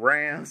with the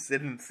Rams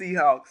and the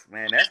Seahawks,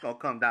 man, that's going to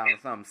come down to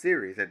something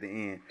serious at the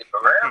end. The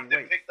Rams,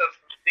 they picked up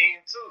some team,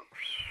 too.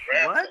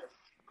 What?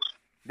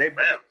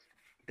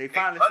 They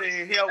finally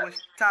said hell with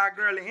Ty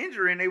Gurley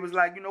injury, and they was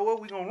like, you know what,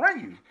 we going to run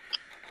you.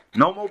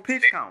 No more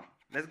pitch count.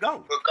 Let's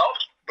go.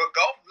 But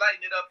Golf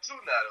lighting it up, too,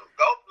 now, though.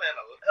 Golf playing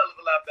a hell of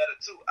a lot better,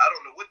 too. I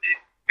don't know what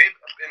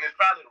and it's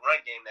probably the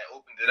run game that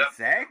opened it up.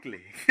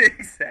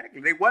 Exactly.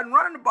 They wasn't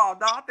running the ball,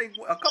 dog. I think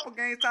a couple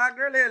games Ty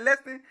Gurley had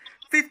less than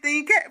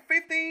 15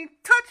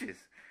 touches.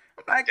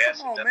 I'm like,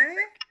 come on, man.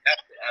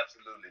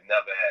 Absolutely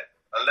never had.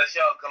 Unless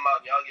y'all come out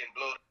and y'all getting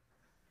blown.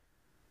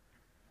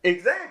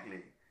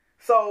 Exactly.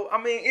 So,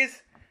 I mean, it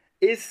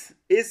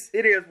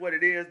is what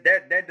it is.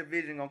 That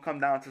division gonna come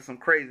down to some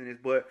craziness,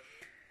 but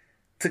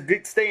to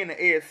stay in the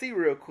AFC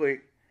real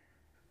quick,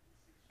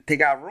 they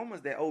got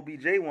rumors that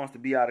OBJ wants to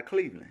be out of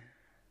Cleveland.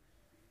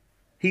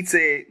 He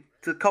said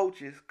to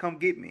coaches, "Come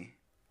get me."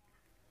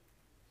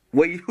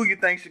 Who you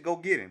think should go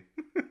get him?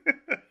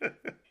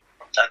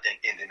 I think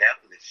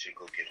Indianapolis should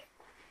go get him,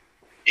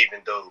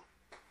 even though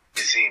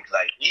it seems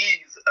like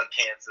he's a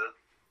cancer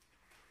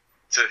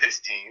to his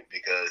team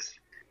because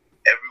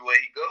everywhere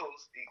he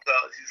goes,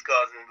 he's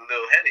causing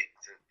little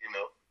headaches,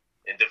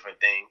 and different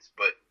things.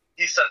 But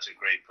he's such a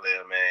great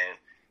player, man,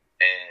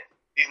 and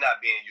he's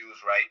not being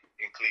used right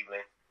in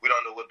Cleveland. We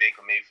don't know what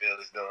Baker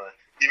Mayfield is doing,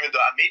 even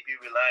though I may be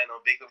relying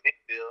on Baker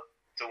Mayfield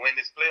to win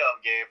this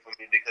playoff game for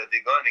me because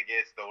they're going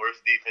against the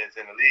worst defense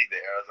in the league, the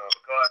Arizona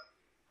Cardinals.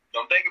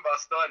 Don't think about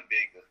starting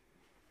Baker.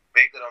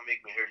 Baker don't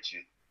make me hurt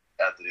you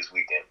after this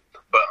weekend.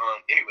 But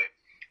anyway,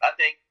 I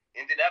think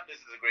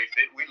Indianapolis is a great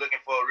fit. We're looking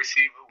for a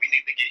receiver. We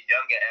need to get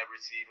younger at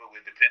receiver.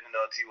 We're depending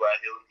on T.Y.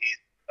 Hilton. He's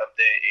up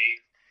there in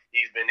age.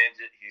 He's been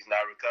injured. He's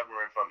not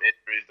recovering from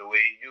injuries the way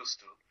he used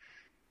to.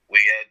 We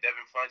had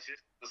Devin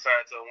Funchess, who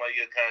signed to a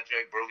one-year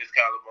contract, broke his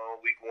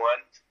collarbone week 1,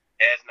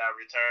 has not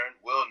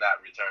returned, will not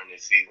return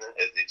this season,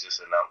 as they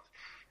just announced.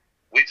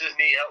 We just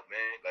need help,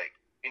 man. Like,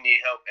 we need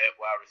help at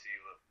wide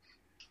receiver,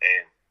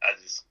 and I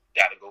just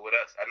got to go with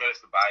us. I know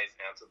it's the biased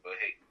answer, but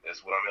hey,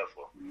 that's what I'm here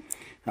for.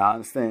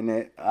 I understand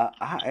that.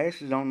 I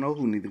actually don't know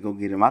who need to go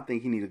get him. I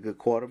think he need a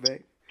good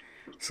quarterback.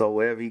 So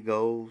wherever he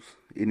goes,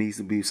 it needs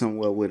to be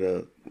somewhere with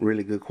a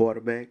really good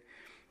quarterback.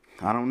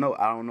 I don't know.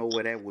 I don't know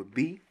where that would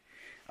be.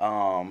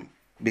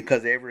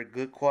 Because every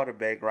good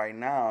quarterback right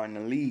now in the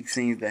league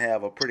seems to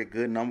have a pretty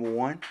good number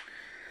one.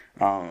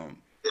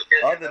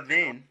 Other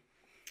than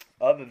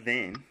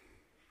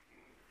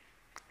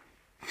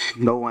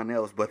no one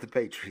else but the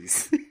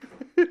Patriots.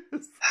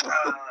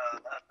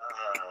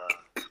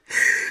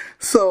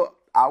 So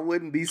I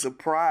wouldn't be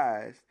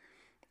surprised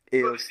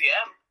if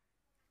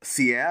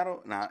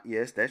Seattle. Now,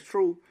 yes, that's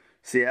true.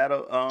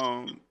 Seattle,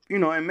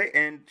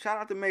 and shout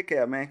out to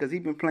Metcalf, man, because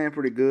he's been playing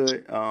pretty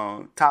good.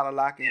 Tyler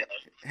Lockett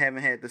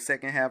haven't had the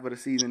second half of the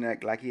season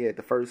like he had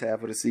the first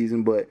half of the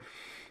season, but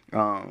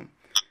Tyler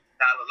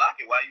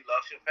Lockett, why you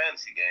lost your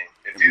fantasy game?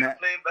 If you'd have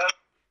played better,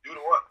 you'd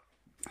have won.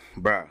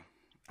 Bro,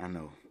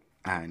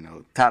 I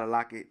know. Tyler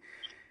Lockett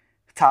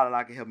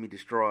helped me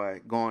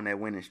go on that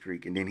winning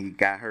streak, and then he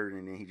got hurt,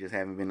 and then he just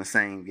haven't been the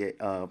same yet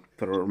for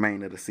the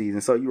remainder of the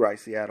season. So you're right,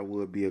 Seattle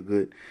would be a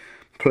good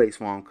place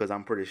for him because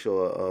I'm pretty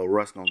sure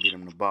Russ gonna get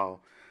him the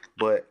ball.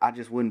 But I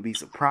just wouldn't be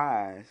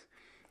surprised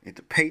if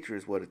the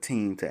Patriots were the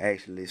team to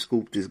actually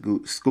scoop this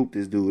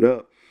dude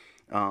up,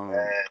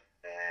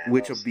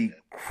 which would be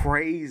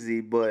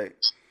crazy. But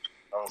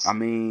I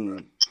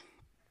mean,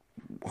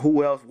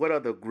 who else? What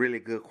other really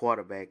good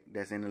quarterback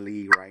that's in the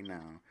league right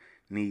now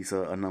needs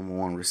a number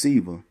one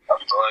receiver? I'm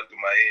going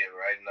through my head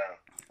right now.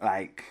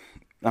 Like,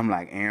 I'm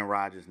like Aaron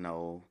Rodgers,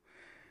 no.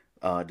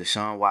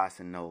 Deshaun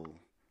Watson, no.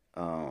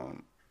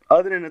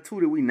 Other than the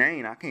two that we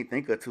named, I can't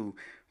think of two.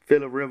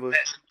 Phillip Rivers.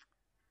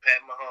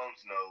 Pat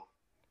Mahomes, no.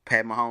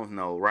 Pat Mahomes,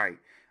 no. Right.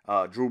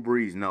 Drew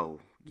Brees, no.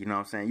 You know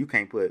what I'm saying? You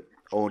can't put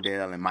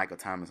Odell and Michael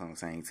Thomas on the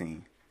same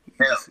team.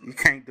 You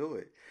can't do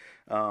it.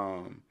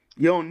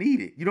 You don't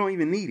need it. You don't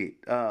even need it.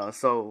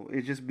 So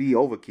it just be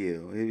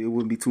overkill. It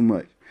wouldn't be too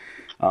much.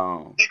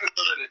 You could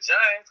go to the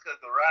Giants because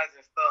the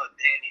rising star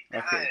Danny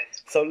Dimes. Okay.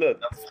 So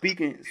look,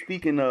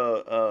 speaking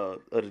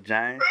of the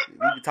Giants, we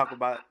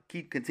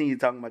can continue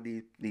talking about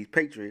these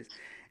Patriots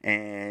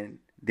and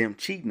them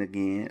cheating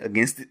again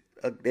against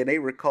they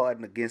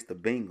recording against the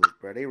Bengals,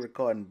 bro. They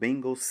recording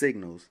Bengals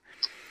signals.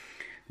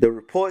 The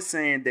report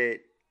saying that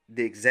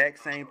the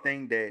exact same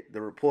thing that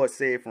the report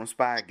said from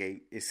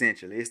Spygate,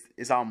 essentially,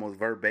 it's almost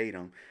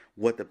verbatim.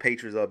 What the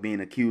Patriots are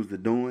being accused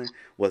of doing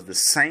was the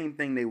same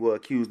thing they were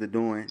accused of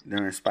doing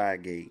during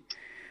Spygate.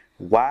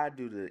 Why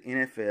do the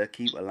NFL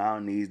keep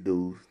allowing these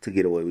dudes to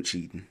get away with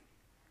cheating?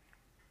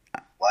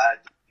 Why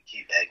do we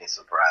keep acting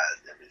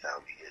surprised every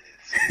time we hear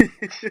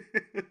this?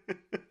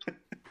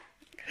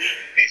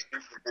 These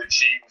people been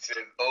cheating since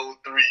 03,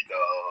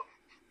 dog.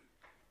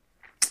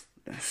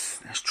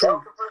 That's true. That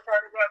was the first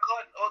time they got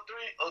caught in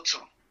 03, 02.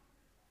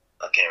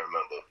 I can't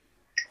remember.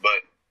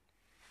 But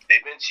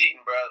they've been cheating,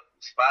 bro.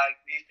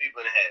 These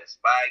people that had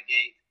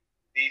Spygate.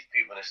 These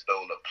people that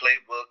stole the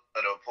playbook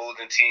of the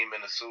opposing team in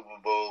the Super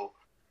Bowl.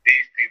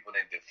 These people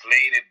that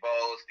deflated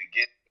balls to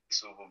get to the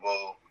Super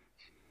Bowl.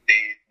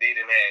 They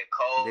didn't have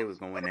calls. They was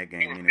going to win that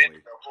game anyway.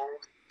 The whole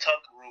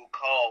Tuck rule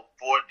call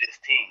for this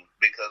team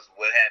because of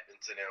what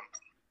happened to them.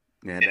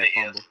 Yeah, that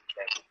fumble.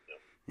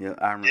 Yeah,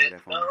 I remember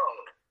that fumble.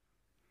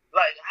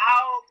 Like,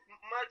 how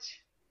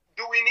much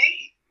do we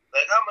need?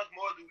 Like, how much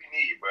more do we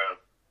need, bro?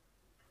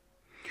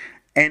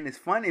 And it's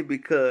funny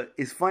because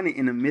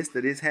in the midst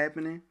of this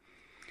happening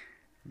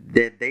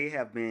that they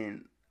have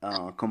been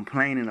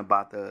complaining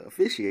about the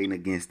officiating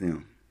against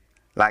them.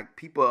 Like,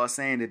 people are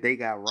saying that they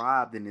got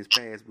robbed in this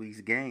past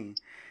week's game.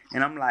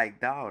 And I'm like,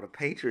 dog, the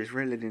Patriots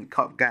really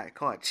got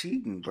caught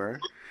cheating, bro.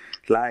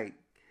 Like,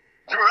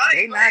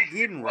 they not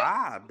getting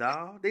robbed,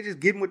 dog. They just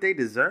getting what they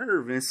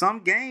deserve. In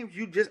some games,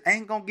 you just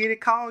ain't going to get it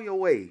called your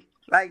way.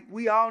 Like,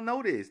 we all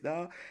know this,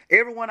 dog.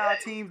 Every one of our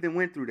teams that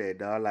went through that,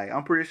 dog. Like,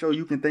 I'm pretty sure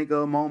you can think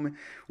of a moment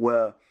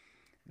where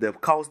the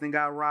Colts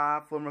got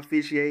robbed from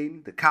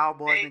officiating. The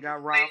Cowboys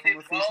got robbed from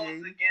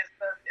officiating. Against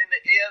us in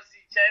the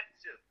AFC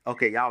Championship.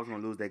 Okay, y'all was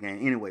going to lose that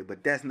game anyway,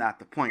 but that's not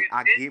the point.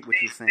 I get what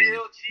you're saying. They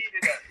still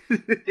cheated us.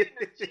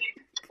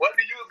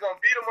 Whether you was going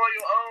to beat them on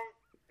your own,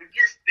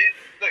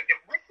 look, if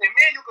me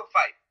and you can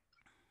fight,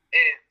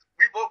 and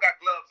we both got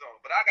gloves on,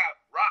 but I got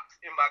rocks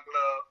in my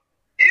glove.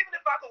 Even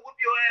if I could whoop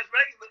your ass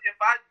regular, if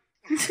I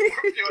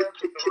whoop your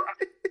ass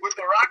with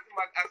the rocks in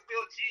my, I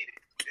still cheated.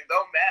 It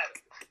don't matter.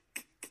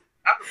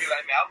 I could be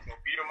like, man, I was gonna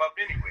beat him up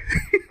anyway.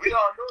 We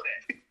all know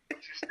that, but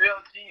you still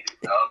cheated,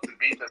 dog, to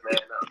beat the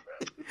man up, bro.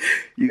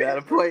 You got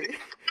a point.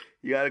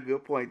 You got a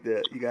good point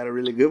there. You got a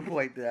really good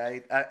point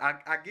there.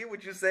 I get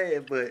what you're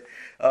saying, but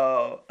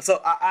so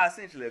I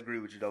essentially agree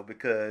with you though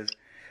because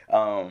that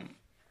was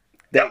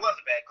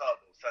a bad call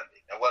though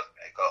Sunday. That was a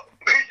bad call.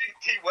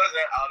 He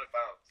wasn't out of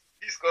bounds.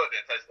 He scored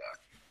that touchdown.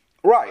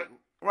 Right,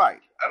 but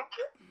right. I don't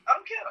care.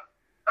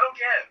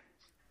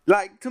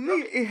 Like, to me,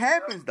 it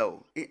happens,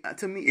 though.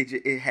 To me,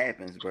 it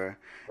happens, bro.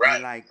 Right,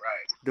 and like,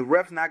 right. The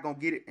ref's not going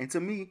to get it. And to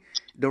me,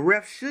 the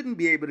ref shouldn't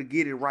be able to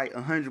get it right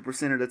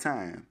 100% of the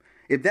time.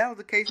 If that was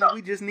the case, then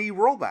we just need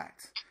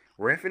robots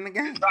reffing the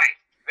game. Right,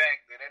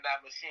 exactly. They're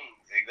not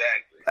machines.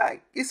 Exactly.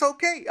 Like, it's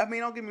okay. I mean,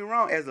 don't get me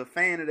wrong. As a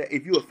fan of that,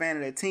 if you're a fan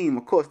of that team,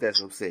 of course that's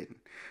upsetting.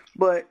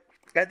 But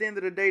at the end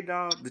of the day,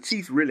 dog, the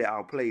Chiefs really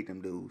outplayed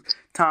them dudes.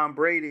 Tom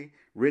Brady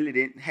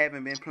really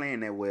haven't been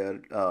playing that well.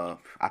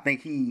 I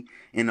think he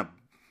in the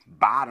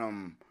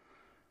bottom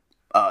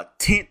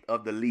 10th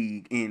of the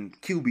league in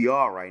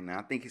QBR right now.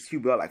 I think his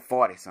QBR like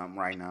 40 something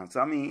right now. So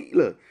I mean,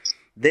 look,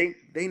 they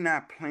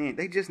not playing.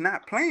 They just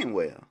not playing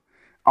well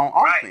on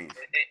offense.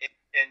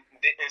 And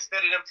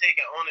instead of them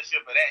taking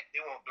ownership of that, they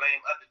won't blame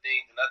other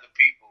things and other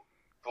people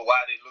for why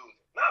they lose.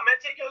 Nah, man,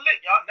 take your lick.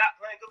 Y'all not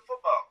playing good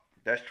football.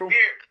 That's true.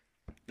 Here.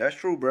 That's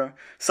true, bro.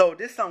 So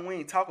this is something we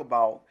ain't talk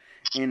about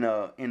in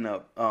a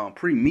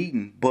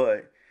pre-meeting,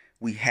 but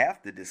we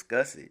have to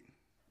discuss it.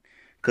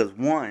 Cause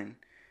one,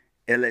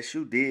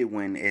 LSU did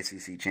win the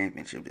SEC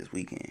championship this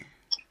weekend.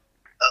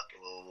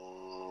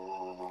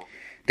 Uh-oh.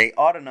 They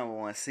are the number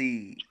one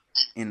seed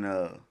in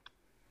the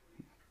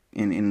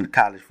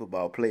college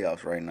football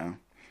playoffs right now.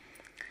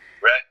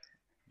 Right.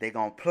 They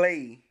gonna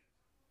play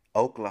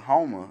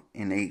Oklahoma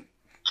in their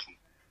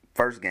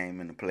first game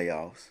in the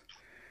playoffs.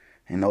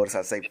 And notice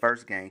I say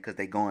first game because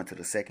they go into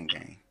the second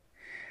game.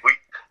 Well,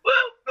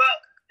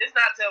 it's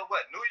not till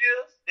what? New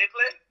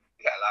play?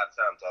 We got a lot of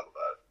time to talk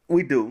about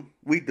it.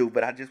 We do,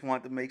 but I just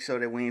want to make sure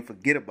that we ain't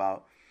forget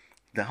about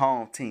the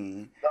home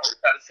team. No, we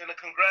gotta send a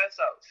congrats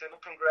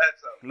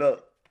out.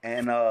 Look,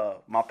 and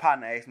my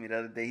partner asked me the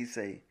other day. He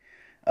say,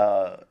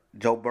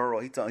 Joe Burrow.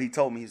 He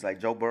told me he's like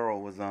Joe Burrow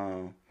was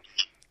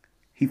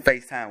he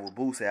FaceTime with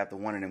Boosie after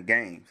one of them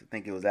games. I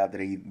think it was after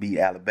they beat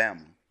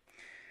Alabama.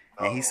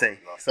 And he say,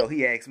 so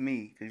he asked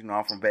me, because,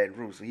 I'm from Baton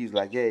Rouge. So he was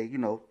like, yeah,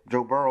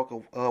 Joe Burrow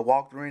could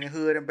walk through any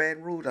hood in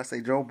Baton Rouge. I say,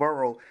 Joe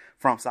Burrow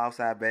from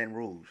Southside Baton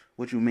Rouge.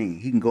 What you mean?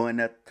 He can go in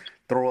there,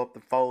 throw up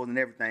the folds and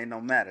everything. It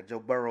don't matter. Joe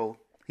Burrow,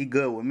 he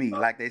good with me.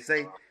 Like they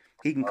say,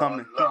 he can come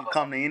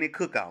to any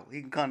cookout.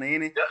 He can come to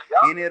any of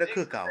the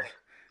cookouts.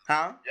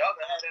 Huh? Y'all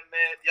gonna have that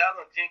man. Y'all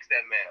gonna jinx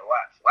that man.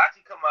 Watch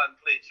him come out and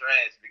play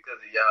trash because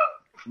of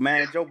y'all.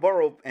 Man, Joe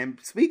Burrow. And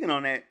speaking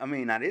on that,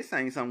 now this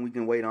ain't something we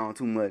can wait on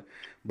too much,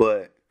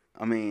 but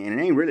and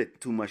it ain't really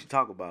too much to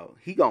talk about.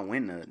 He gonna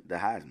win the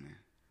Heisman.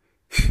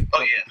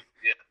 Oh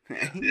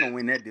yeah. He gonna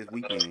win that this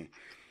weekend.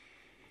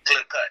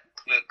 Clear cut.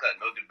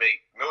 No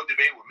debate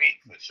with me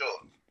for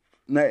sure.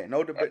 Nah,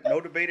 no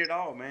debate at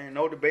all, man.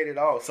 No debate at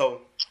all.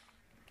 So,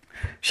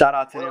 shout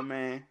out to him,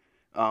 man.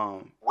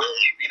 Will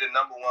he be the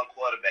number one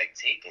quarterback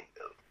taken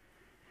though?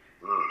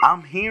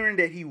 I'm hearing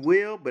that he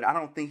will, but I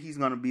don't think he's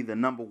gonna be the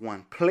number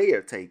one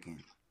player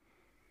taken.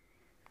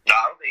 No,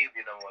 I don't think he'll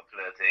be the number one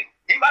player taken.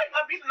 He might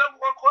not be the number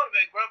one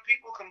quarterback, bro.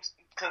 People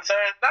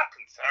concerned, not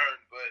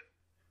concerned, but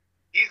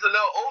he's a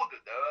little older,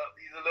 dog.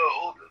 He's a little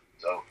older,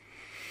 so.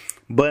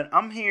 But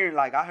I'm hearing,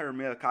 like I heard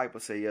Mel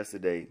Kiper say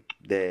yesterday,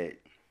 that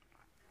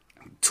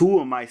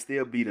Tua might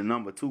still be the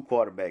number 2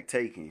 quarterback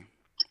taken.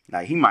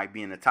 Like he might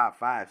be in the top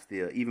 5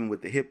 still, even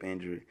with the hip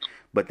injury.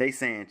 But they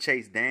saying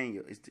Chase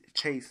Daniel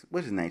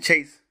what's his name?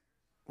 Chase,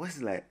 what's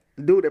his last?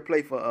 The dude that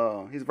played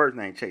for his first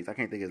name Chase. I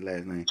can't think of his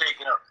last name.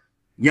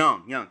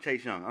 Young,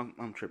 Chase Young.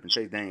 I'm tripping.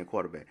 Chase Daniel,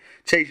 quarterback.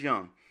 Chase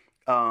Young.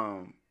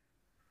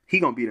 He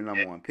gonna be the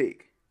number 1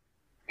 pick.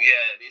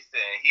 Yeah, they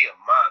saying he a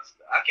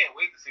monster. I can't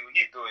wait to see what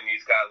he's doing in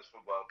these college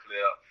football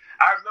playoffs.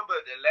 I remember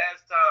the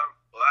last time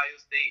Ohio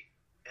State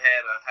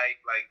had a hype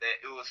like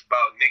that, it was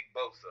about Nick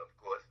Bosa, of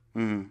course.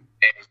 Mm-hmm.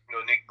 And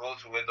Nick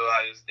Bosa went to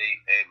Ohio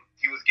State, and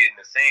he was getting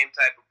the same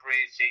type of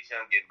praise Chase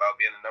Young getting about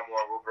being the number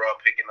 1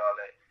 overall pick and all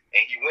that.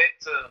 And he went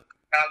to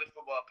college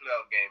football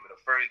playoff game in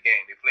the first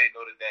game. They played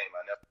Notre Dame.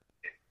 I never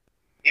did.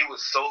 He was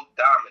so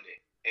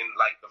dominant in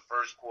like the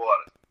first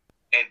quarter,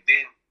 and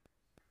then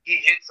he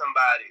hit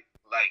somebody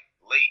like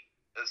late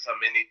or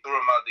something, and they threw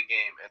him out the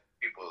game, and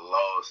people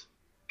lost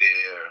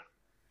their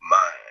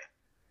mind.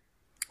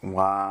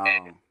 Wow.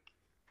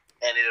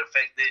 And it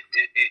affected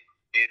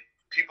it.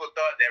 People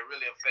thought that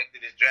really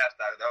affected his draft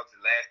stock. That was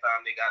the last time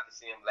they got to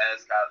see him,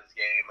 last college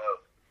game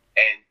of.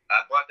 And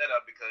I brought that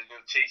up because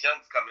Chase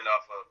Young's coming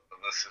off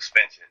of a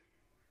suspension,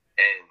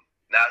 and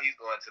now he's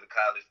going to the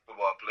college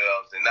football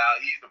playoffs, and now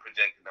he's the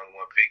projected number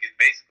 1 pick. It's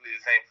basically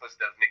the same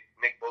footsteps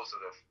Nick Bosa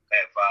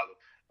had followed,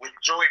 with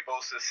Joey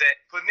Bosa set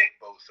for Nick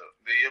Bosa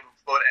the year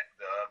before that,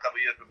 a couple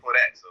years before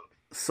that. So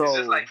it's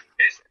just like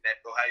tradition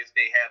that Ohio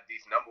State have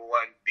these number 1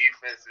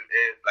 defensive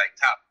and like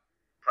top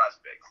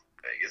prospects.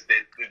 Like, it's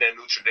their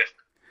new tradition.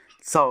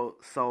 So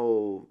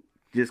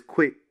just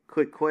quick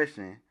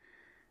question: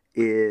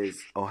 is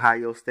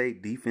Ohio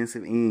State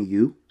defensive end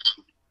you?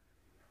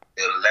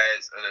 In the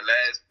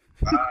last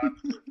 5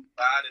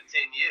 to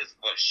 10 years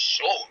for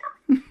sure.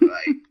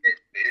 Like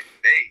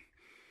they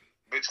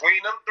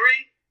between them 3,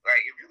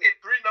 like if you get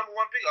 3 number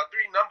 1 picks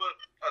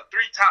or 3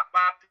 top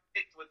 5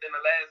 picks within the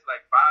last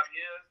like 5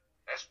 years,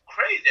 that's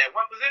crazy at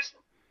one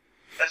position.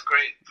 That's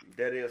crazy.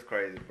 That is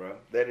crazy, bro.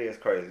 That is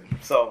crazy.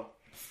 So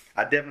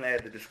I definitely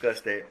had to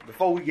discuss that.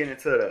 Before we get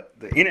into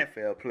the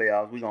NFL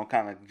playoffs, we're going to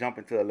kind of jump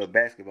into a little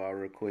basketball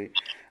real quick.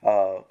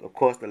 Of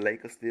course, the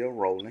Lakers still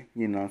rolling.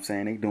 You know what I'm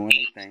saying? They doing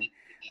their thing.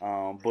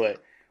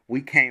 But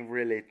we can't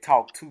really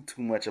talk too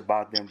much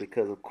about them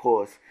because, of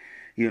course,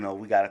 we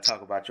got to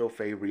talk about your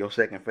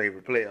second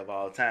favorite player of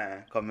all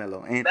time,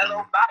 Carmelo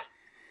Anthony.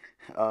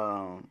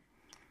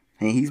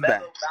 And he's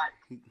back.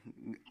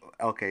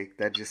 Okay,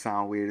 that just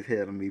sounds weird as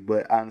hell to me,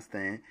 but I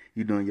understand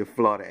you doing your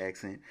Florida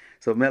accent.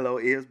 So Melo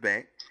is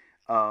back.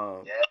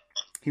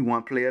 He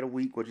won Player of the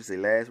Week. What you say,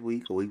 last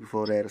week or week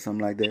before that or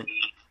something like that?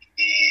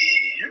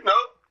 You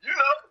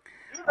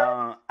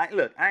know.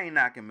 Look, I ain't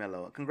knocking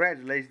Melo.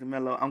 Congratulations to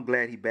Melo. I'm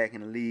glad he back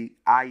in the league.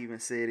 I even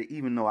said it,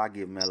 even though I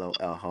give Melo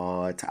a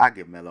hard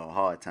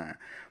time.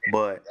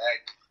 But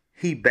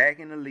he back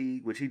in the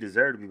league, which he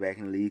deserved to be back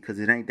in the league because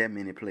it ain't that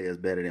many players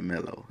better than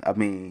Melo. I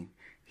mean,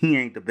 he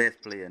ain't the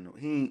best player. No,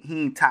 he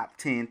ain't top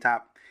 10,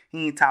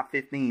 he ain't top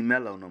 15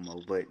 Melo no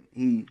more. But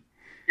he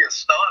a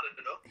starter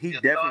though. He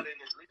definitely.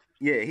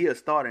 Yeah, he a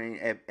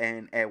starter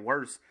and at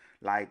worst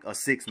like a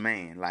 6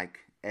 man, like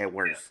at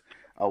worst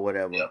or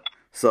whatever. Yeah.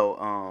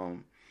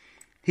 So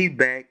he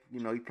back. He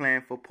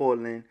playing for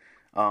Portland.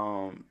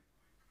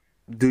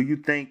 Do you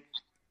think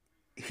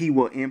he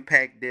will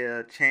impact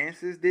their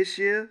chances this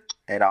year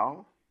at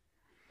all?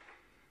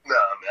 No,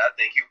 I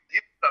think he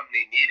was something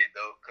they needed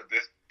though, because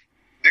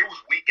they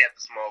was weak at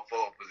the small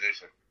forward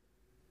position.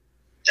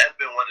 That's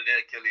been one of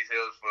their Achilles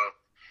heels for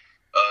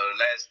the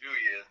last few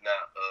years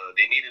now.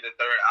 They needed a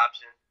third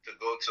option to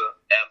go to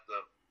after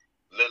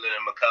Lillard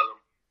and McCollum,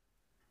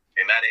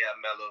 and now they have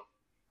Melo.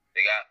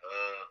 They got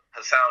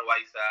Hassan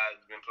Whiteside,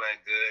 who's been playing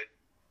good.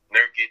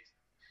 Nurkic.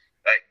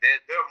 Like they're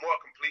a more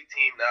complete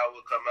team now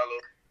with Carmelo,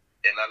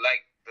 and I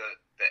like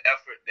the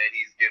effort that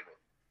he's given.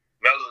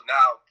 Melo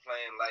now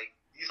playing like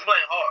he's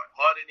playing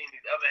harder than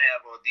he's ever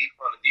have on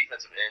the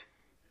defensive end,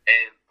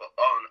 and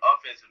on the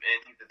offensive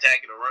end, he's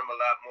attacking the rim a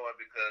lot more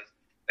because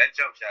that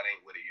jump shot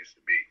ain't what it used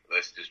to be.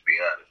 Let's just be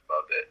honest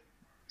about that.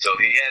 So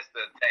he has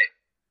to attack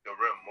the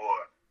rim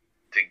more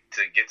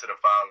to get to the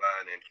foul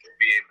line and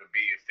be able to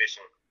be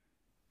efficient.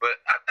 But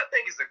I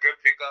think it's a good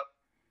pickup.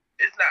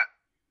 It's not,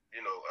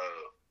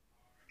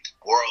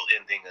 world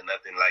ending or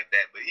nothing like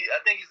that. But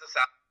I think he's a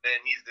solid man.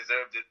 He's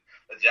deserved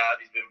a job.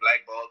 He's been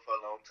blackballed for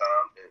a long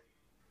time. And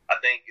I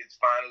think it's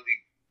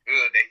finally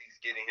good that he's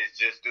getting his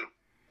just due.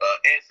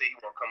 And say he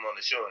won't come on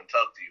the show and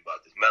talk to you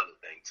about this Melo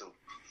thing, too.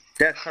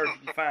 That's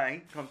perfectly fine. He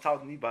can come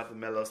talk to me about the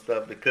Melo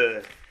stuff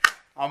because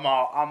I'm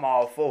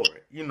all for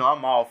it.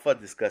 I'm all for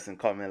discussing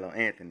Carmelo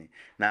Anthony.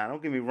 Now,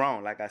 don't get me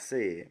wrong. Like I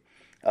said,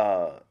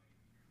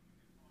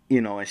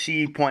 and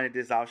she pointed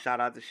this out. Shout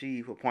out to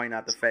she for pointing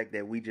out the fact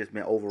that we just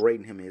been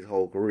overrating him his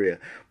whole career.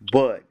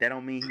 But that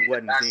don't mean he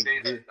wasn't being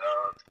good.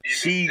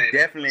 She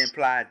definitely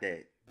implied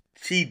that.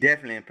 She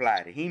definitely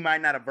implied it. He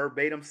might not have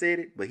verbatim said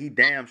it, but he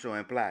damn sure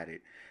implied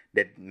it.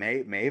 That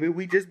maybe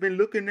we just been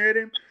looking at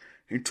him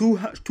in too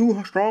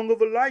strong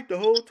of a light the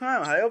whole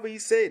time. However he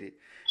said it.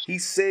 He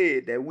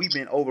said that we've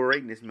been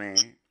overrating this man,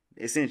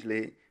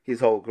 essentially, his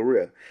whole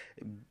career.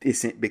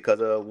 It's because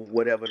of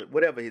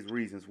whatever his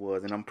reasons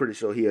was, and I'm pretty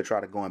sure he'll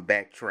try to go and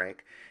backtrack.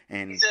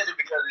 And he said it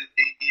because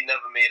he never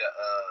made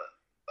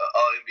a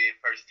All-NBA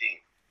first team.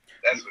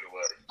 That's what it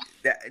was.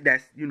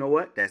 That's you know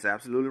what? That's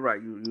absolutely right.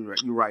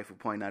 You're right for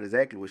pointing out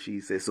exactly what she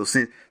said.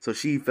 So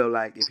she felt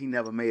like if he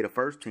never made a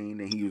first team,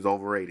 then he was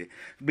overrated.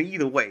 But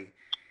either way,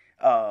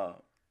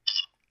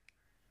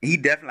 he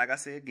definitely, like I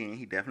said again,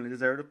 he definitely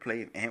deserved to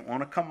play. If Ant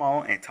want to come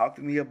on and talk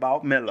to me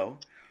about Melo,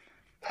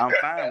 I'm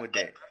fine with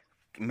that.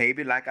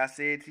 Maybe, like I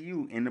said to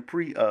you in the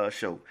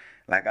pre-show,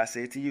 like I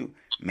said to you,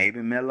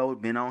 maybe Melo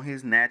been on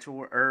his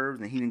natural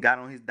herbs and he done got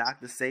on his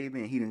Dr. Saban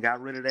and he done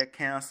got rid of that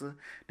cancer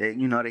that,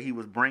 that he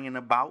was bringing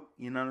about.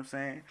 You know what I'm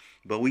saying?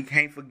 But we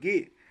can't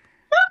forget,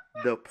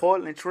 the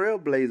Portland Trail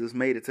Blazers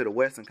made it to the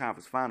Western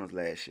Conference Finals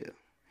last year.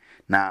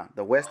 Now,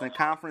 the Western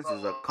Conference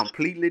is a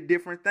completely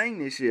different thing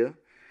this year.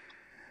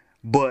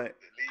 But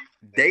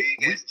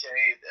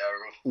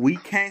we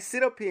can't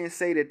sit up here and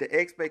say that the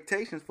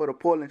expectations for the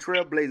Portland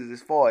Trail Blazers,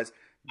 as far as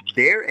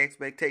their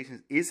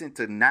expectations, isn't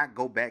to not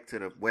go back to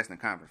the Western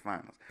Conference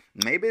Finals.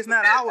 Maybe it's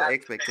not our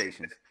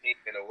expectations.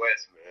 In the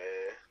West,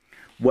 man.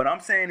 What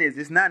I'm saying is,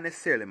 it's not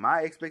necessarily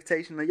my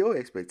expectation or your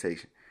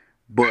expectation,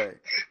 but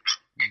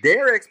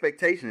their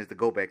expectation is to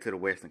go back to the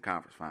Western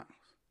Conference Finals.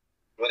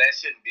 Well, that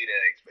shouldn't be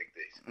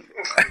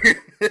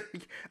their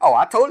expectation. Oh,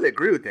 I totally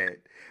agree with that.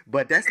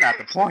 But that's not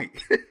the point.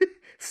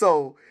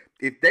 So,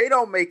 if they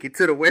don't make it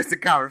to the Western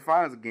Conference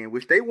Finals again,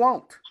 which they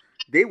won't,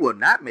 they will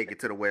not make it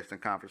to the Western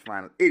Conference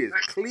Finals. It is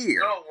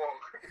clear.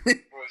 For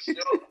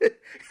sure.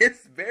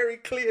 It's very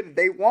clear that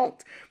they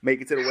won't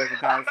make it to the Western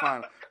Conference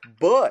Finals.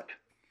 But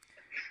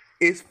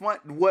it's fun.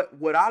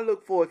 What I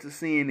look forward to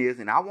seeing is,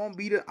 and I won't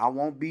be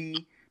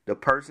the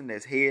person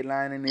that's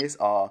headlining this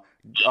or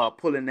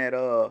pulling that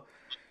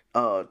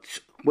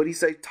what do you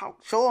say?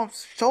 Show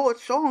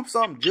him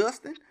something,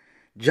 Justin.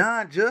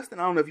 John Justin,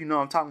 I don't know if you know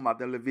what I'm talking about,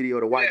 that little video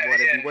of the white boy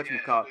that be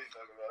whatchamacallit.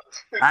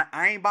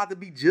 I ain't about to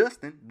be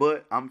Justin,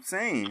 but I'm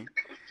saying,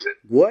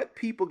 what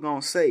people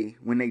gonna say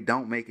when they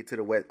don't make it to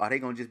the West? Are they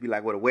gonna just be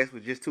like, well, the West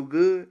was just too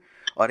good?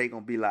 Or are they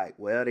gonna be like,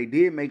 well, they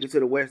did make it to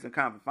the Western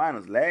Conference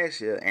Finals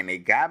last year, and they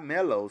got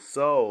Melo,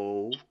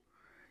 so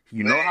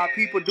you know how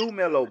people do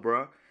Melo,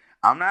 bro.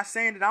 I'm not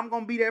saying that I'm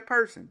gonna be that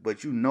person,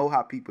 but you know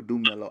how people do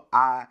Melo.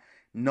 I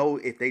know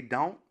if they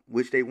don't,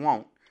 which they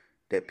won't,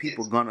 that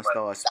people gonna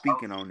start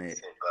speaking on that.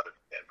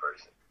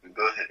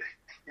 Go ahead.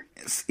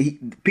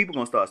 People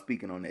gonna start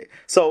speaking on that.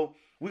 So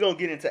we're gonna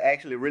get into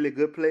actually really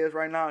good players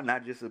right now,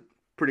 not just a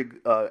pretty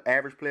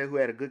average player who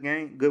had a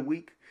good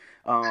week.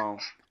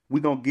 We're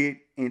gonna get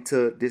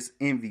into this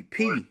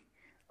MVP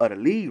of the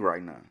league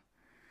right now.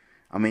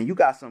 I mean, you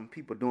got some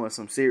people doing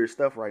some serious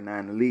stuff right now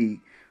in the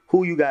league.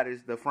 Who you got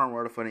is the front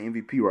runner for the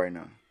MVP right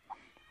now?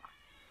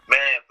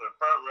 Man, for the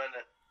front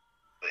runner,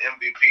 the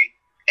MVP,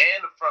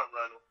 and the front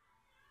runner,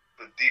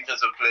 the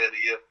defensive player of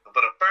the year,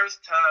 for the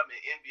first time in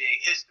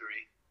NBA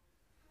history,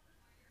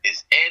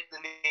 is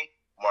Anthony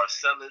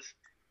Marcellus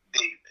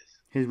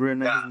Davis. His real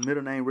name, his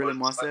middle name, really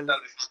Marcellus?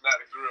 Marcellus is not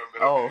his real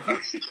middle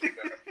name.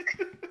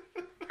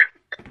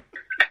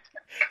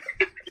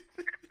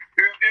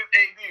 It's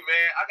AD,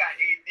 man. I got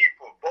AD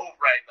for both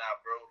right now,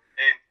 bro.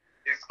 And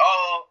it's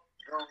all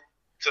due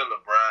to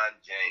LeBron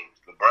James.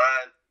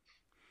 LeBron,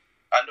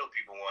 I know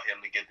people want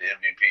him to get the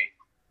MVP,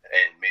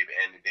 and maybe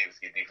Anthony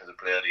Davis get Defensive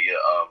Player of the Year.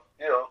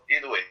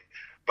 Either way.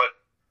 But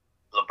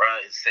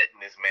LeBron is setting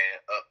this man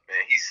up,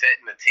 man. He's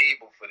setting the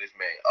table for this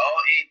man.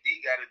 All AD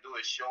got to do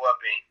is show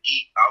up and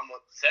eat. I'm going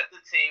to set the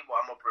table.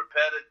 I'm going to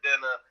prepare the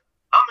dinner.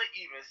 I'm going to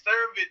even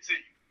serve it to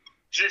you.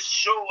 Just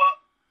show up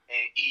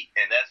and eat.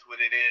 And that's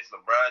what it is.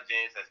 LeBron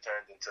James has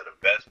turned into the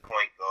best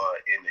point guard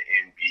in the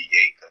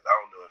NBA. Because I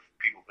don't know if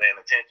people paying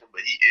attention,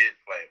 but he is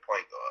playing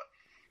point guard.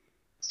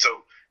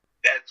 So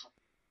that's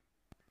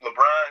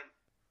LeBron.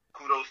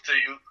 Kudos to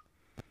you.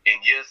 In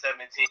year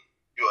 17,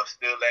 you are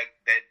still like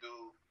that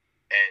dude.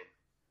 And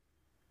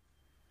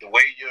the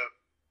way you're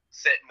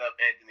setting up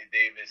Anthony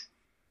Davis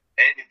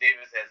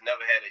has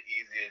never had an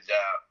easier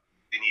job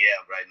than he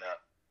have right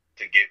now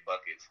to get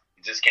buckets.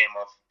 He just came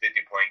off a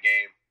 50-point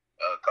game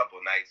a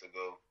couple nights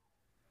ago.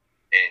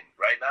 And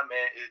right now,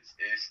 man,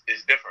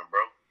 it's different,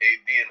 bro.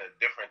 AD in a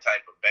different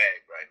type of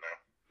bag right now.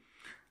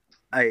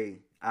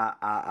 Hey,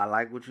 I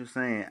like what you're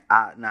saying.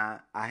 I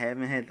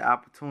haven't had the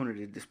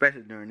opportunity,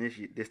 especially during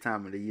this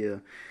time of the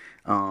year,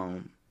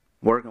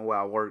 working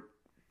where I work.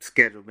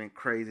 Schedule been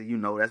crazy,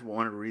 that's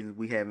one of the reasons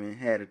we haven't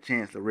had a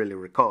chance to really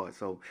record.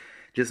 So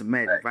just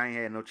imagine if I ain't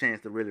had no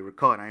chance to really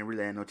record, I ain't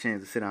really had no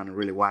chance to sit down and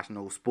really watch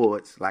no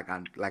sports like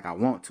I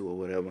want to or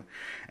whatever,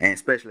 and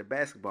especially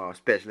basketball,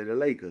 especially the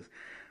Lakers.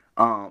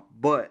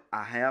 But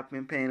I have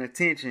been paying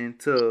attention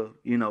to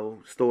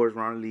stories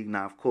around the league.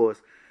 Now, of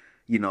course,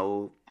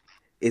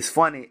 it's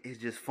funny. It's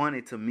just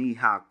funny to me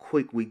how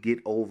quick we get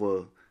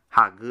over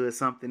how good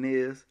something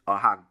is, or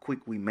how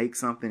quick we make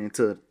something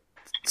into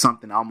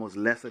something almost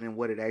lesser than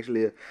what it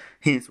actually is.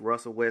 Hence,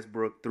 Russell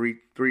Westbrook, three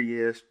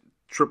years,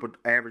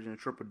 averaging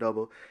triple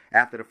double.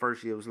 After the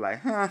first year, it was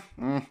like,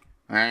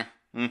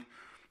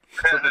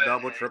 triple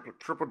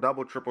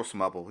double, triple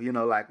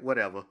smubble. Like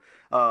whatever.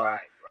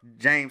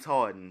 James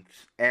Harden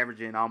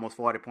averaging almost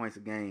 40 points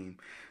a game.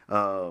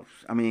 I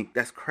mean,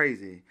 that's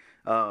crazy.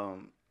 Like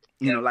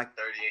 38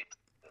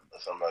 or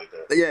something like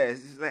that. Yeah,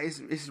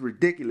 it's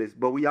ridiculous.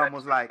 But we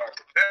almost like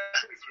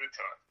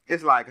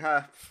it's like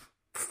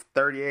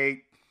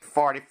 38,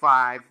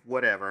 45,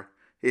 whatever.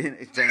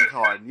 It's James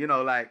Harden.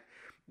 Like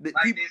they've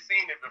seen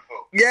it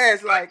before. Yeah,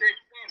 it's like they've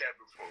seen that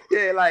before.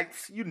 Yeah, like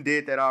you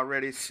did that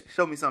already.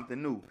 Show me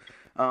something new.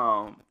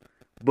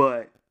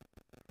 But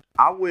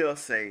I will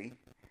say,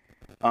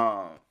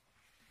 I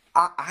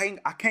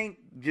can't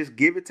just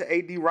give it to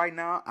AD right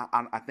now.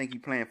 I think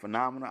he's playing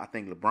phenomenal. I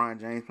think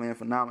LeBron James playing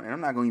phenomenal. And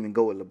I'm not gonna even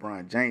go with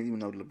LeBron James, even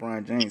though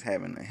LeBron James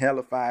having a hell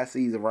of a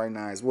season right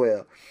now as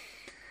well.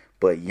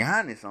 But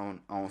Giannis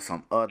on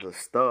some other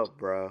stuff,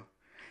 bro.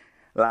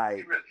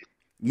 Like,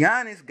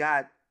 Giannis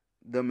got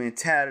the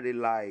mentality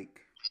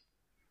like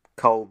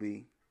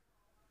Kobe,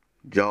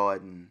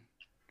 Jordan.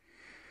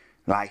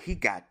 Like, he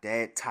got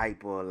that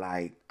type of,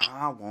 like,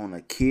 I want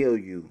to kill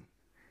you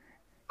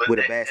with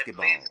a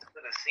basketball. But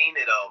could have seen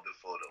it all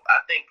before, though.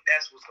 I think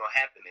that's what's going to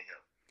happen to him.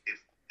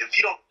 If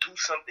you don't do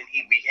something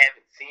we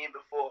haven't seen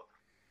before,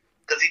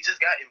 because he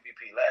just got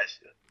MVP last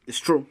year. It's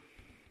true.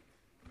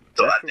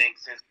 So I think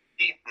since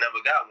he never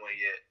got one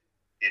yet,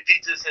 if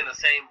he just in the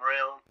same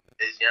realm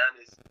as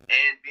Giannis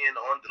and being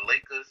on the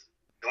Lakers,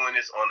 doing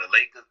this on the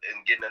Lakers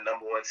and getting the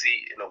number 1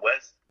 seed in the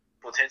West,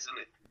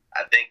 potentially,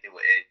 I think they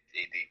will add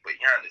AD.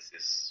 But Giannis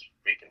is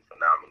freaking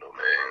phenomenal,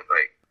 man.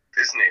 Like,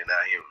 this nigga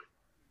not human.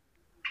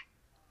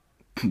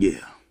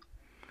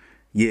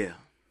 Yeah.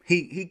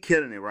 He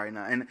killing it right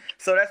now. And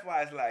so that's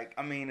why it's like,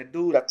 I mean, the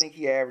dude, I think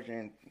he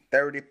averaging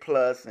 30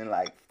 plus and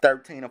like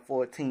 13 or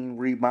 14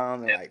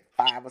 rebounds and like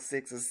 5 or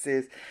 6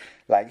 assists.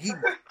 Like he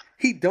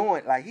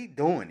doing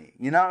it.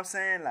 You know what I'm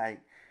saying?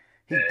 Like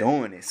he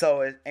doing it.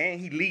 So and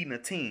he leading a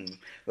team.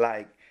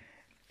 Like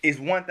it's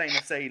one thing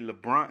to say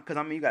LeBron, because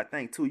I mean you got to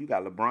think too. You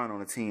got LeBron on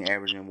the team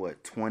averaging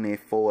what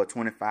 24,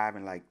 25,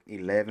 and like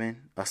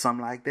 11 or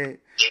something like that.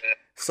 Yeah.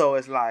 So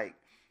it's like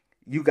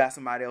you got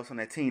somebody else on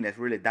that team that's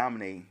really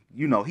dominating.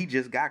 He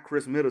just got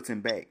Chris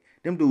Middleton back.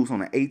 Them dudes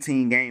on an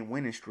 18-game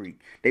winning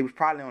streak. They was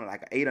probably on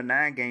like an 8 or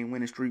 9-game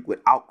winning streak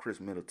without Chris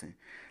Middleton.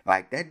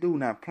 Like, that dude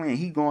not playing.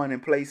 He going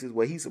in places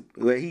where he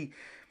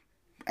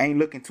ain't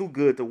looking too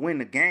good to win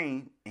the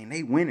game, and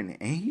they winning it.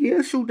 And he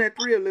is shooting that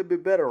 3 a little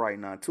bit better right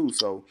now, too.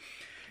 So,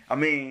 I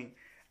mean,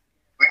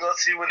 we going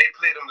to see when they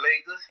play them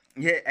Lakers.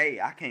 Yeah,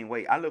 hey, I can't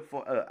wait. I look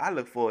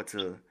forward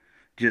to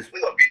just... We're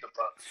going to beat the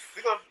Bucks.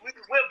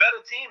 We're a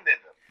better team than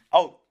them.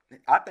 Oh,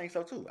 I think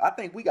so, too. I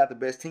think we got the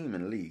best team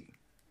in the league.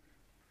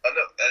 Look,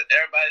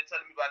 everybody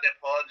telling me about that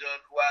Paul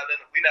George, Kawhi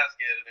Leonard. We not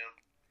scared of them.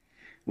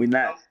 We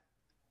not.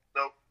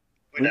 No,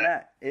 we're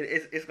not.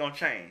 It's gonna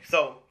change.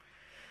 So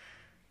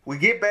we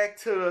get back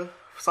to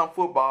some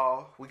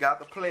football. We got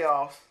the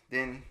playoffs.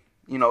 Then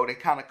they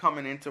kind of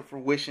coming into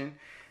fruition,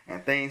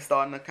 and things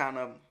starting to kind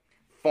of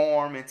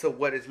form into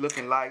what it's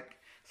looking like.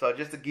 So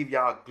just to give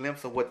y'all a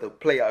glimpse of what the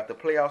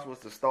playoffs was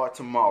to start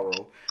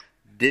tomorrow.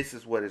 This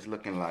is what it's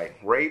looking like.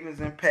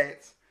 Ravens and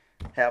Pats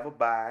have a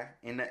bye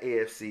in the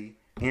AFC.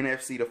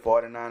 NFC, the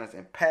 49ers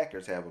and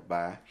Packers have a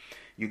bye.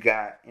 You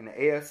got, in the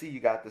AFC, you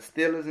got the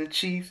Steelers and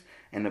Chiefs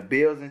and the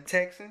Bills and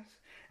Texans.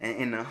 And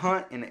in the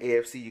hunt, in the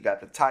AFC, you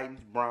got the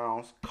Titans,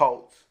 Browns,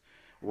 Colts,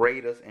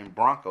 Raiders, and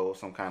Broncos,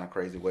 some kind of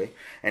crazy way.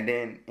 And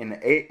then in the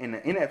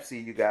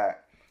NFC, you got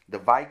the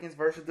Vikings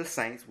versus the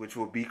Saints, which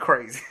would be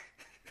crazy.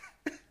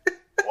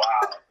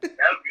 Wow, that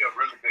would be a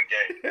really good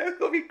game. That's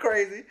gonna be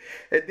crazy.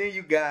 And then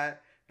you got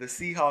the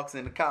Seahawks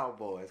and the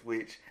Cowboys,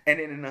 and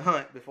then in the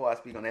hunt, before I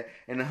speak on that,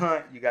 in the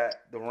hunt you got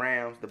the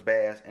Rams, the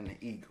Bears, and the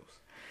Eagles.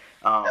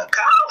 The Cowboys.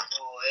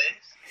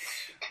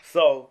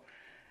 So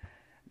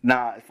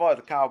now, as far as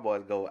the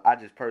Cowboys go, I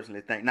just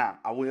personally think. Now,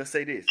 I will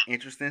say this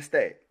interesting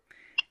stat: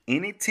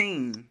 any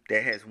team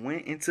that has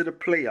went into the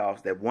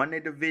playoffs that won their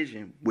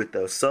division with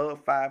a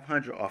sub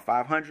 500 or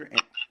 500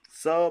 and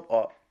sub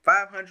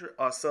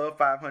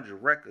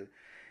 500 record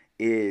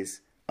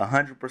is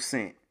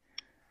 100%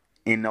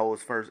 in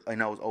those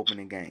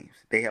opening games.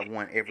 They have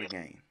won every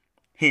game.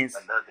 Hence,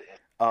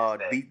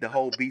 the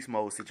whole beast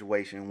mode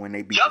situation when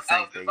they beat the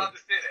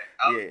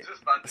Saints.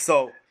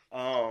 So,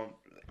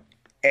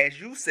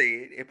 as you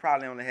said, it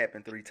probably only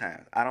happened 3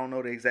 times. I don't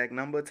know the exact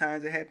number of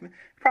times it happened.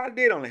 It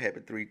probably did only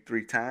happen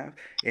three times.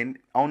 And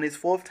on this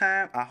 4th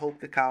time, I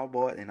hope the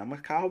Cowboys, and I'm a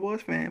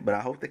Cowboys fan, but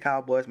I hope the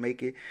Cowboys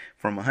make it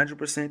from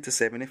 100% to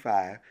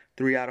 75,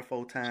 3 out of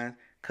 4 times.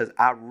 Because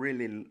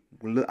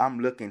I'm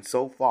looking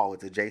so forward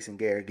to Jason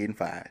Garrett getting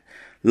fired.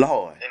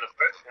 Lord. And the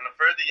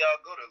further y'all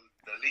go,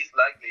 the least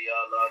likely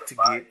y'all are to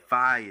get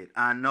fired.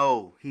 I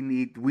know. We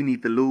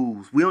need to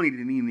lose. We don't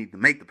even need to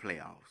make the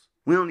playoffs.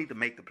 We don't need to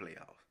make the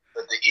playoffs.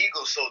 But the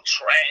Eagles so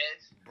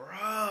trash.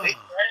 Bro. They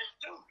trash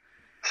too.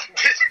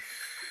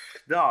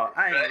 Dog,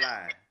 I ain't gonna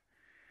lie.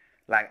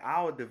 Like,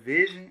 our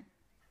division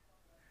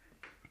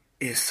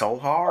is so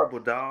horrible,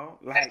 dog.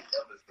 Like, that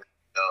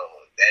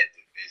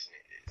division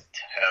is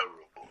terrible.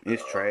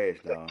 It's trash,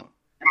 dog.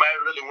 You might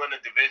really win the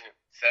division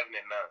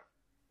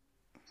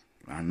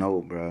 7-9. I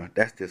know, bro.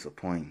 That's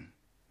disappointing.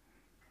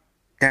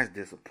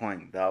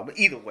 Dog. But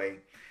either way,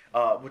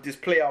 with this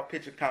playoff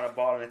picture kind of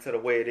balling into the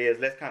way it is,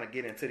 let's kind of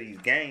get into these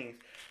games.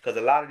 Because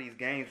a lot of these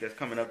games that's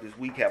coming up this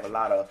week have a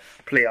lot of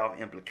playoff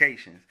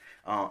implications.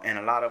 And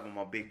a lot of them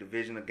are big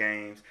divisional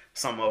games.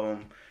 Some of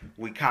them,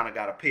 we kind of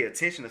got to pay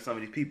attention to some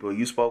of these people.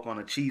 You spoke on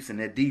the Chiefs and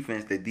their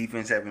defense. Their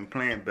defense have been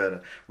playing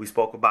better. We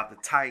spoke about the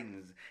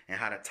Titans and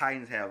how the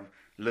Titans have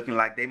looking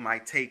like they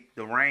might take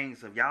the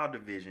reins of y'all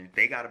division.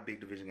 They got a big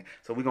division game.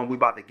 So we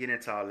about to get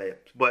into all that.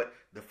 But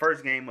the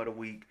first game of the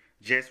week,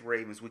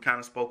 Jets-Ravens, we kind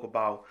of spoke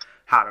about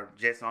how the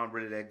Jets aren't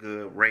really that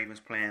good. Ravens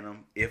playing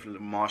them. If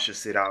Lamar should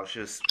sit out,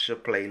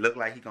 should play. Look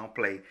like he going to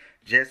play.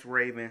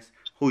 Jets-Ravens,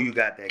 who you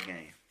got that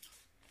game?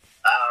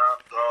 I'm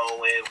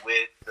going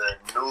with the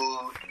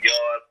New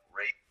York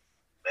Ravens.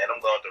 Man, I'm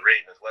going with the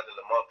Ravens. Whether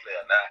Lamar play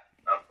or not,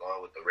 I'm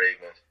going with the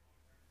Ravens.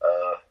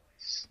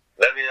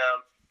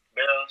 Le'Veon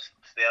Bell,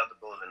 stay out the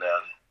bowling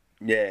alley.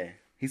 Yeah.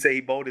 He said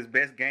he bowled his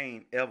best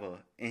game ever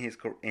in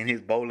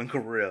his bowling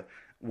career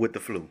with the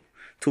flu.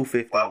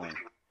 251. Well,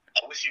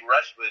 I wish he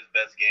rushed for his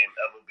best game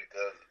ever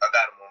because I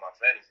got him on my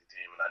fantasy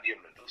team and I need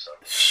him to do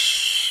something.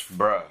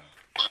 Bruh.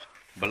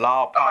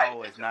 Bilal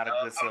Powell is not a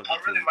good substitute. I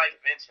really might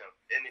bench him,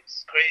 and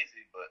it's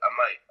crazy, but I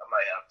might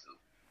have to.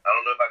 I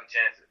don't know if I can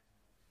chance it.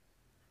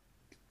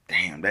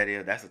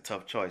 Damn, that's a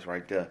tough choice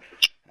right there.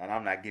 And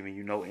I'm not giving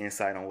you no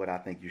insight on what I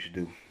think you should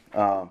do.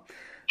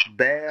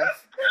 Bears.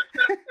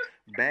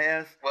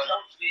 Well,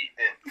 help Sheed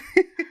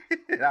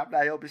then. I'm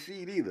not helping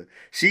Sheed either.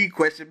 She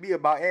questioned me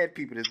about adding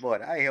people this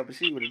morning. I ain't helping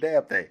Sheed with a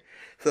damn thing.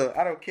 So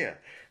I don't care.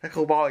 I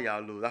hope all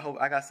y'all lose.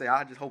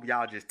 I just hope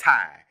y'all just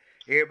tie.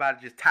 Everybody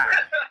just tie.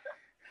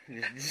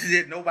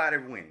 Just nobody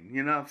win.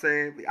 You know what I'm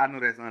saying? I know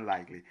that's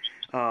unlikely.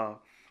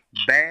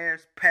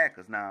 Bears,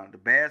 Packers. Now, the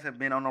Bears have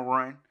been on a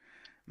run.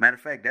 Matter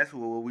of fact, that's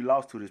who we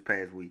lost to this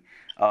past week.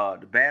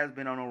 The Bears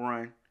been on a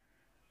run.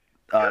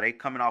 They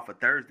coming off a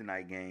Thursday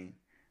night game.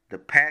 The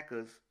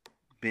Packers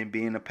been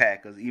being the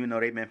Packers, even though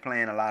they've been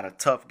playing a lot of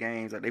tough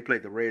games. Like they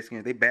played the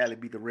Redskins. They badly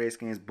beat the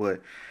Redskins,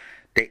 but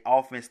they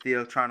offense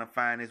still trying to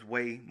find its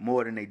way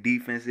more than their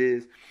defense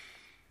is.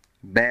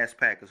 Bears,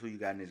 Packers, who you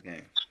got in this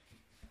game?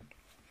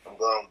 I'm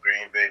going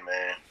Green Bay,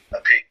 man.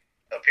 I picked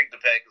the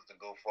Packers to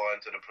go far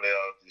into the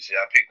playoffs this year.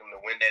 I picked them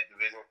to win that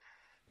division.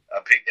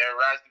 I picked Aaron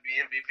Rodgers to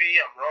be MVP.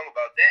 I'm wrong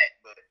about that,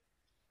 but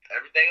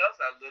everything else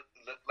I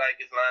look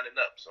like it's lining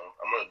up. So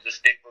I'm gonna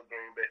just stick with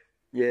Green Bay.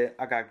 Yeah,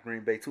 I got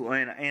Green Bay too,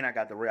 and I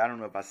got the I don't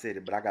know if I said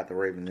it, but I got the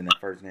Ravens in that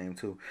first game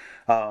too.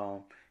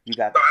 You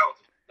got that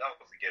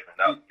was a given.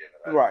 That was a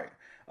given. Right.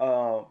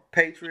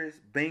 Patriots,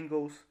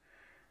 Bengals.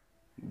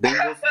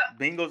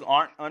 Bengals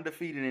aren't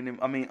undefeated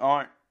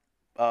aren't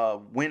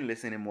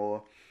winless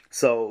anymore.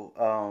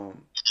 So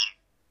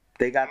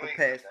they got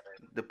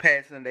the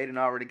pass, and they done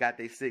already got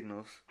their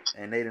signals,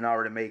 and they done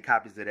already made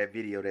copies of that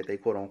video that they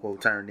quote unquote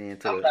turned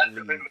into. I'm not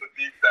doing no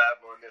deep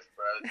dive on this,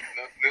 bro.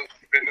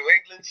 The New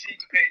England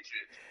cheating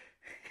Patriots.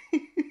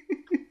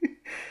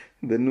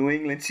 The New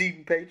England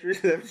cheating Patriots.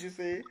 Is that what you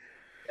said?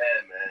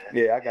 Yeah,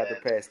 man. Yeah, I got the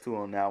pass too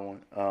on that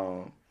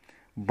one.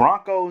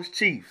 Broncos,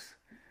 Chiefs.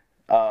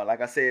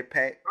 Like I said,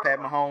 Pat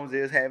Mahomes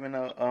is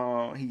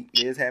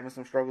having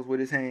some struggles with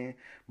his hand.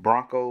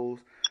 Broncos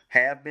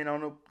have been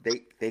on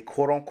they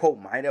quote unquote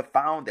might have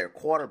found their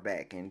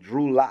quarterback in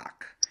Drew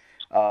Lock.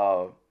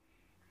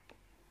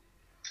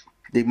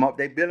 They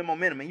building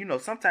momentum,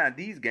 and sometimes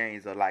these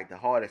games are like the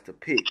hardest to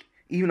pick,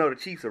 even though the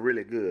Chiefs are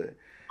really good.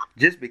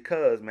 Just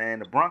because, man,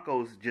 the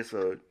Broncos just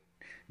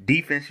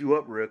defense you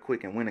up real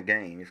quick and win a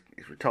game.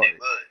 It's retarded. It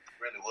would,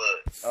 really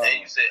would.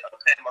 And you said,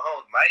 okay,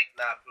 Mahomes might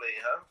not play,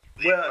 huh?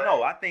 Well,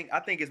 no, I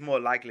think it's more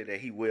likely that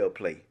he will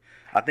play.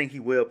 I think he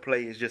will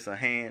play. It's just a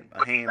hand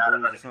bruise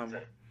or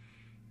something.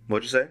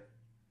 What'd you say?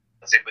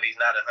 I said, but he's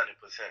not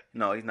 100%.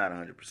 No, he's not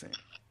 100%.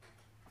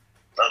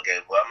 Okay,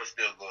 well, I'm gonna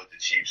still go with the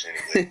Chiefs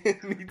anyway.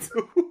 Me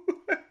too.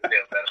 They're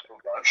a better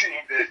football team.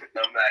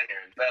 I'm not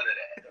hearing none of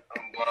that.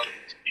 I'm going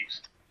with the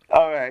Chiefs.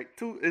 All right,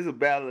 it's a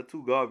battle of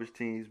two garbage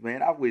teams,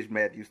 man. I wish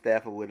Matthew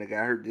Stafford wouldn't have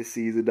got hurt this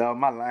season, dog.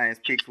 My Lions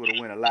picks would have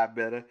went a lot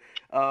better.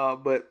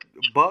 But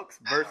Bucks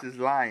versus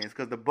Lions,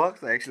 because the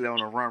Bucks are actually on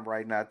a run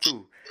right now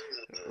too.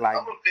 Like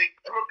I'm gonna pick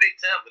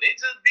Tampa. They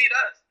just beat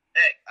us.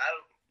 Heck,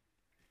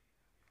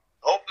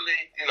 hopefully,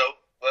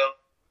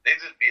 they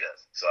just beat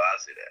us. So I'll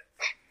say that.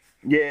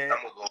 Yeah.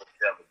 I'm gonna go with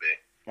Tampa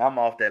Bay. I'm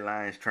off that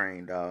Lions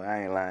train, dog.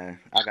 I ain't lying.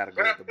 I gotta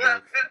go with the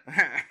Bucks.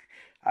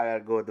 I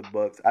gotta go with the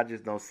Bucks. I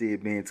just don't see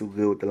it being too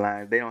good with the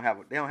Lions. They don't have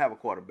a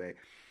quarterback.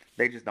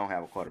 They just don't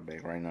have a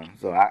quarterback right now.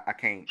 So I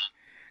can't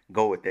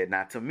go with that.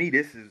 Now to me,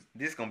 this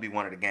is gonna be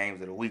one of the games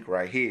of the week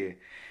right here,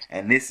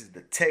 and this is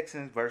the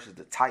Texans versus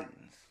the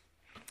Titans.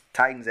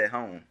 Titans at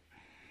home.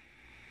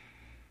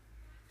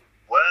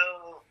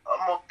 Well,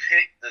 I'm gonna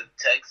pick the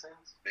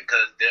Texans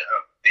because they're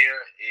a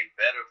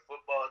better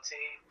football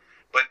team,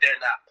 but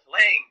they're not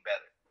playing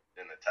better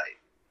than the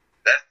Titans.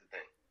 That's the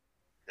thing.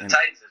 The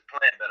Titans is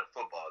playing better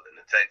football than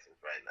the Texans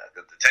right now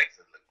because the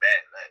Texans look bad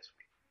last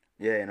week.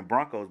 Yeah, and the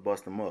Broncos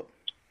bust them up.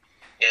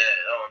 Yeah,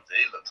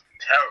 they look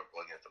terrible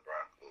against the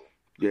Broncos.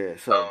 Yeah,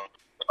 so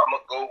I'm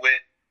gonna go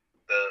with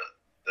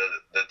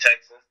the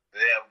Texans.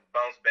 They have a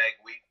bounce back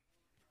week.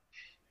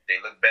 They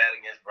look bad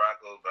against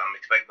Broncos, but I'm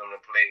expecting them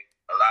to play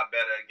a lot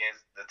better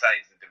against the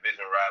Titans, the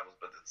division rivals.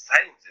 But the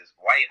Titans is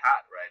white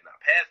hot right now,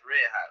 past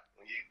red hot.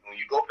 When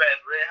you go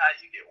past red hot,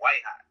 you get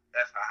white hot.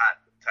 That's how hot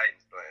the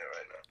Titans playing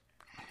right now.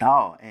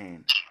 Oh,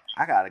 and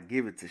I gotta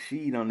give it to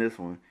Sheed on this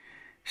one.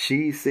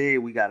 She said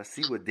we gotta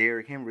see what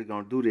Derrick Henry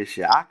gonna do this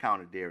year. I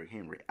counted Derrick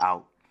Henry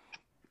out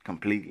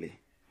completely.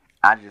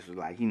 I just was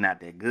like, he not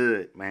that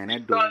good, man.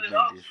 That dude started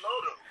off slow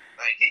though.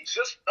 Like he's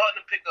just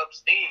starting to pick up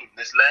steam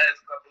this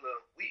last couple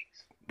of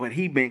weeks.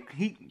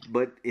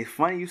 But it's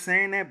funny you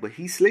saying that. But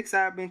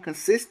Slickside been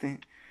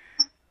consistent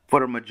for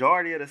the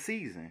majority of the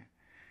season.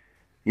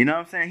 You know what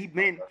I'm saying?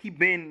 He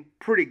been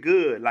pretty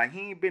good. Like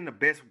he ain't been the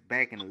best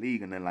back in the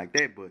league or nothing like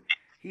that, but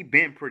he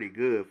been pretty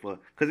good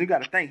because you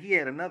got to think he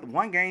had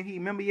one game. He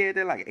had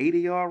that like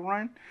 80-yard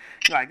run.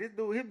 Like this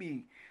dude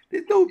be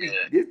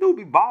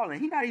balling.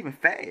 He not even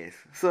fast.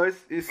 So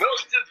it's no, it's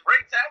just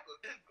great tackle.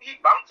 He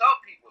bounce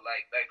off people.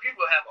 Like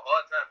people have a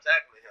hard time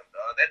tackling him,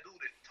 dog. That dude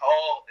is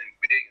tall and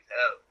big as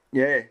hell.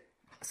 Yeah.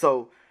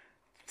 So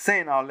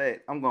saying all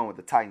that, I'm going with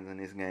the Titans in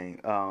this game.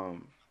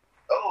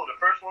 The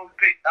first one we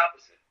picked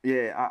opposite.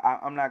 Yeah,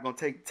 I'm not gonna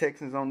take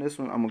Texans on this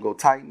one. I'm gonna go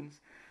Titans.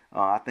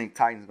 I think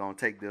Titans gonna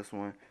take this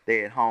one.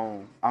 They at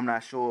home. I'm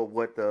not sure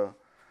what the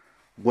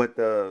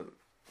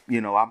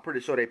I'm pretty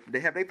sure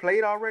they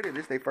played already.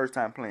 This is their first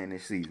time playing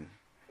this season.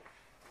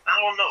 I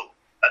don't know.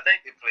 I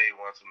think they played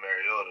once when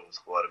Mariota was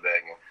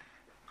quarterbacking.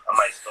 I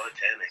might start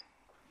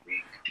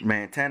Tannehill.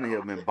 Man,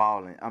 Tannehill been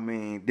balling. I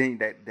mean, then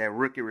that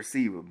rookie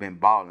receiver been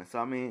balling. So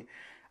I mean,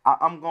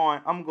 I'm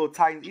gonna go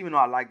Titans. Even though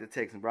I like the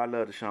Texans, bro, I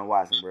love Deshaun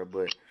Watson, bro,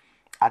 but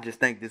I just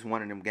think this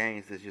one of them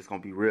games is just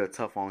gonna be real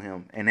tough on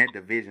him, and that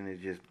division is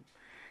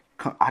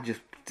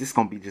this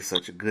gonna be just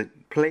such a good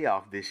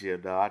playoff this year,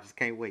 dog. I just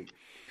can't wait.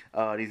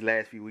 These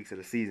last few weeks of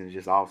the season is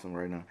just awesome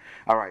right now.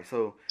 All right,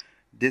 so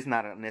this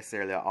not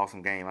necessarily an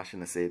awesome game. I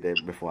shouldn't have said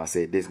that before I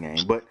said this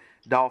game, but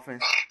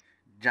Dolphins,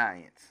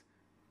 Giants.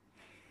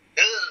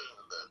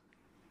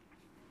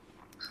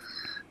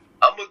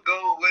 I'm gonna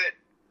go with.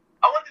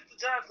 I wonder if the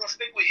Giants gonna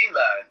stick with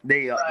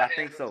Eli. I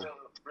think so.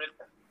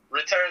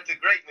 Return to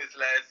greatness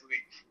last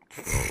week.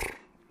 He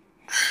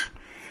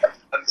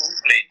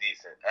played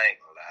decent. I ain't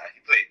gonna lie. He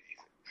played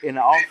decent. In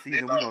the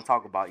offseason, we're going to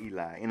talk about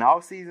Eli. In the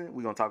offseason,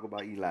 we're going to talk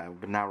about Eli,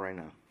 but not right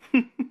now. No,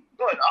 in the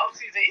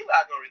offseason,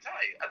 Eli going to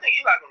retire. I think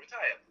Eli going to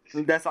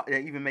retire. That's all,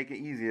 even make it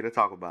easier to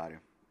talk about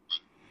him.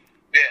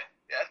 Yeah,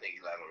 I think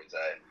Eli going to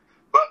retire.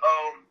 But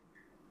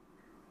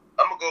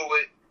I'm going to go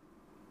with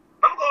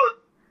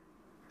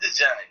the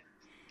Giants.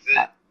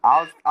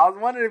 I was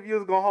wondering if you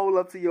was gonna hold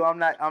up to you. I'm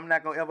not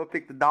gonna ever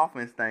pick the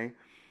Dolphins thing.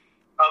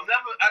 I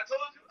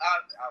told you.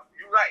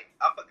 You're right.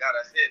 I forgot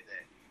I said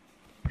that.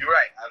 You're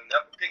right. I'm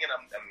never picking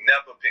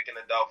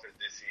the Dolphins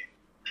this season.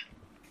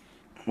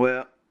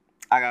 Well,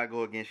 I gotta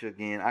go against you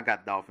again. I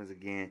got Dolphins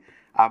again.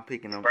 I'm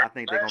picking them. I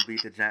think they're gonna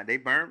beat the Giants. They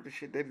burned the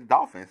shit. They the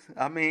Dolphins.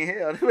 I mean,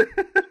 hell,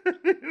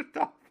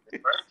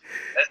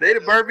 they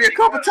done burned me a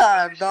couple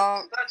times,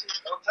 dog.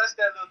 Don't touch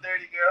that little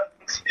dirty girl.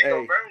 She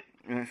gonna burn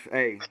you.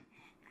 Hey.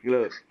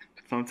 Look,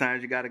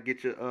 sometimes you gotta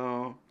get your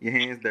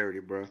hands dirty,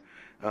 bro. You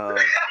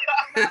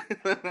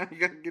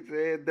gotta get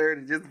your hands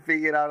dirty just to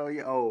figure it out on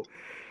your own.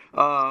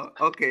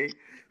 Okay,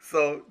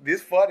 so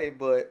this funny,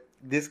 but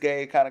this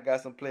game kind of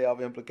got some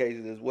playoff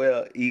implications as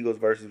well. Eagles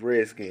versus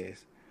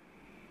Redskins.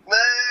 Man,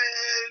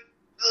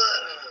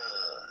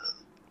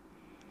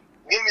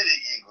 give me the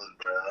Eagles,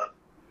 bro.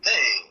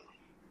 Dang.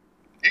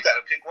 You got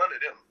to pick one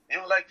of them. You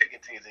don't like picking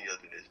teams in your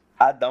division.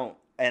 I don't.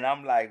 And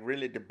I'm like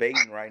really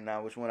debating right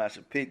now which one I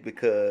should pick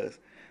because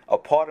a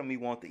part of me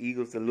wants the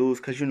Eagles to lose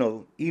because, you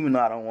know, even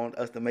though I don't want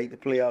us to make the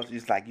playoffs,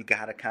 it's like you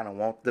got to kind of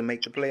want to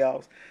make the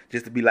playoffs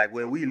just to be like,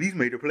 well, we at least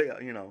made the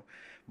playoffs, you know.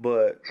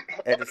 But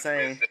at the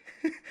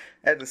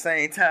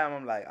same time,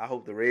 I'm like, I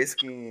hope the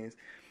Redskins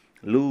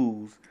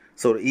lose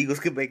so the Eagles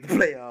can make the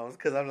playoffs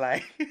because I'm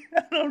like,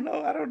 I don't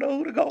know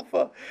who to go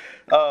for.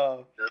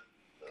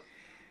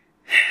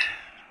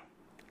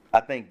 I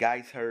think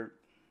Geis hurt,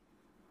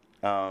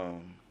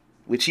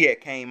 which he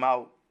had came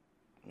out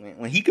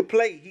when he could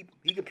play,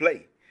 he could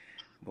play,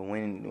 but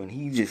when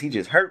he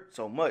just hurt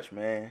so much,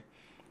 man.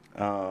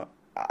 I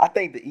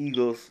think the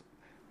Eagles,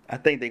 I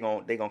think they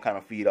gonna kind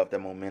of feed off that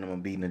momentum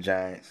of beating the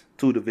Giants.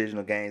 2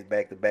 divisional games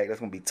back to back. That's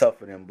gonna be tough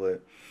for them,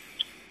 but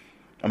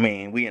I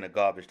mean we in a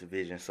garbage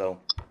division, so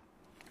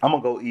I'm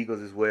gonna go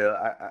Eagles as well.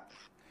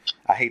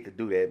 I hate to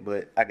do that,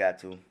 but I got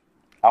to.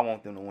 I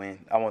want them to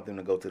win. I want them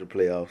to go to the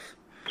playoffs.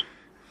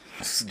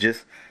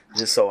 Just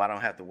so I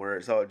don't have to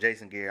worry. So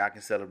Jason Garrett, I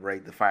can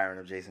celebrate the firing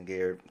of Jason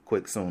Garrett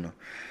quick sooner.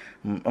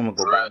 I'm gonna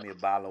go buy me a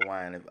bottle of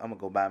wine. I'm gonna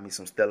go buy me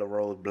some Stella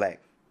Rose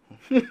Black.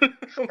 I'm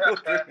gonna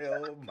drink me a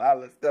whole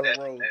bottle of Stella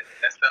Rose.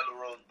 That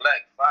Stella Rose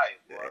Black fire,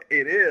 boy.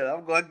 It is.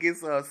 I'm gonna get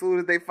some as soon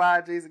as they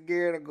fire Jason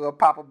Garrett. I'm gonna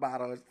pop a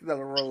bottle of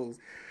Stella Rose.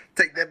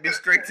 Take that bitch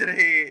straight to the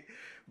head.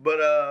 But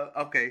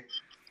okay,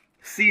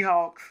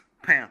 Seahawks,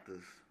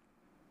 Panthers.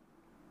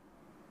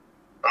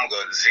 I'm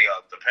going to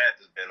Seahawks. The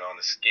Panthers been on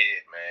the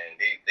skid, man.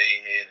 They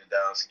headed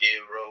down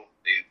Skid Row.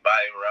 They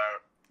buying around.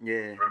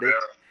 Yeah,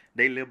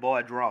 they little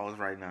boy draws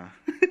right now.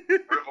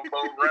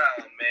 Riverboat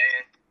Round,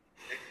 man.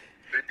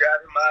 They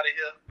got him out of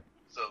here.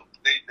 So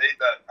they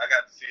done. I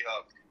got the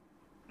Seahawks.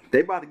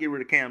 They about to get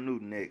rid of Cam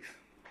Newton next,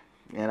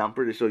 and I'm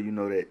pretty sure you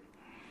know that.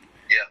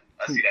 Yeah,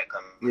 I see that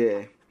coming.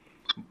 Yeah.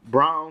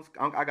 Browns,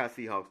 I got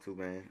Seahawks too,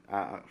 man.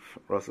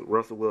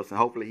 Russell Wilson.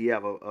 Hopefully he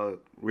have a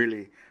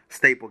really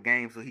staple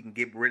game so he can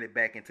get really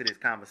back into this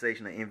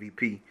conversation of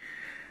MVP.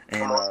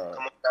 And come on down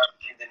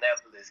to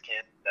Indianapolis,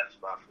 Ken. That's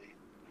my fleet.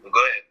 Well, go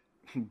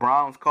ahead.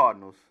 Browns,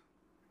 Cardinals.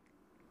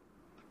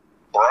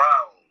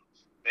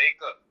 Browns.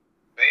 Bake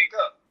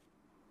up.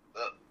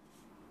 Look,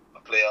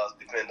 my playoffs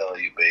depend on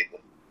you, Baker.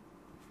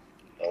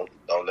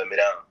 Don't let me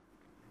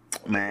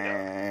down.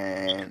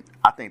 Man,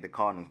 I think the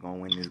Cardinals gonna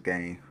win this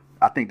game.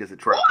 I think this is a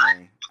trap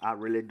game. I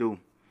really do.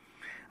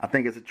 I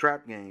think it's a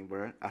trap game,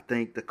 bro. I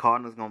think the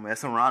Cardinals gonna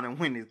mess around and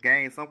win this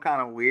game some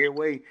kind of weird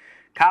way.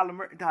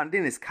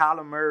 Then it's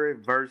Kyler Murray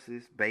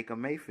versus Baker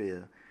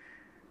Mayfield.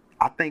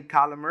 I think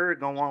Kyler Murray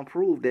gonna want to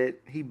prove that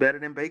he better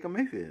than Baker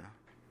Mayfield.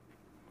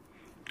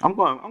 I'm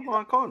going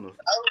Cardinals. I don't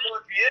know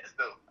if he is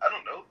though. I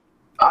don't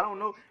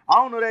know. I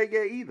don't know that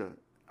yet either.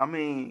 I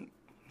mean,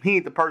 he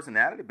ain't the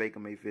personality Baker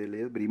Mayfield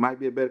is, but he might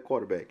be a better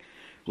quarterback.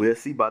 We'll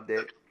see about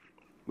that.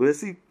 We'll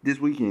see this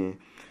weekend.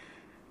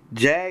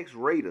 Jags,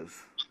 Raiders.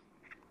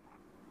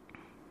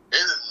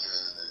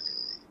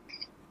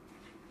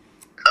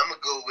 I'm gonna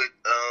go with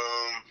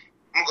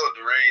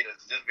the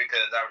Raiders just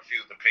because I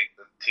refuse to pick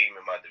the team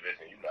in my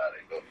division. You know how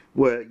they go.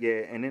 Well,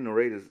 yeah, and then the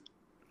Raiders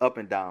up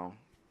and down.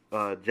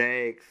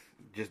 Jags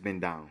just been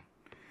down.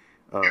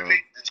 The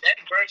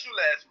Jags burnt you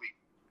last week.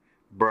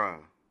 Bruh.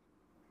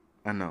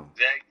 I know.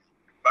 Jags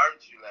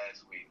burnt you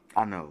last week.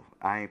 I know.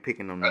 I ain't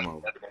picking them no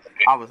more.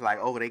 I was like,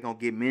 oh, they gonna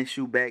get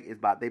Minshew back.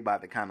 They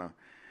about to kind of,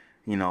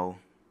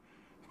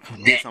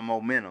 get some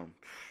momentum.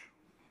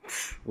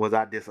 Was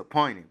I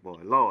disappointed, boy?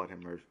 Lord have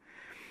mercy.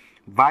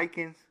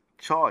 Vikings,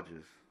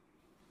 Chargers.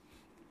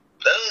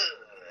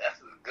 That's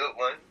a good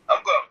one.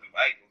 I'm going with the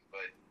Vikings,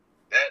 but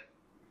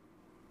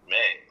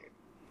man.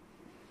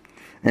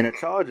 And the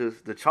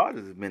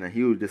Chargers has been a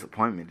huge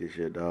disappointment this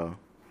year, dog.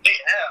 They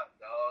have,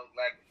 dog.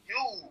 Like,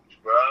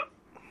 huge, bro.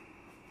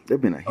 They've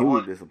been a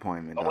huge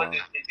disappointment, dog. I wonder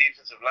if the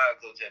defensive line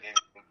coach had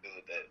anything to do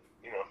with that.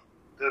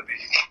 Could be.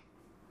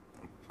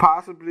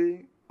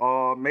 Possibly.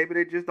 Or maybe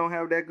they just don't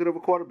have that good of a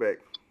quarterback.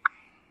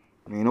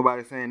 Ain't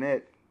nobody saying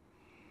that.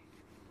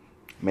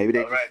 Maybe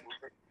they. All right,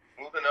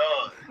 moving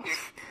on.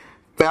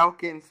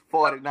 Falcons,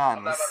 49ers. I'm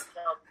not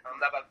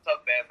about to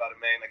talk bad about a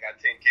man that got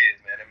 10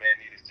 kids, man. That man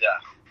need his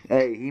job.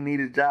 Hey, he need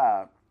his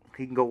job.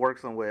 He can go work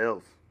somewhere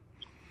else.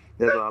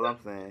 That's all I'm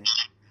saying.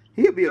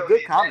 He'll be a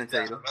good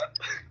commentator.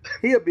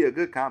 He'll be a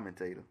good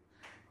commentator.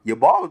 Your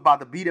ball was about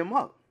to beat him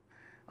up.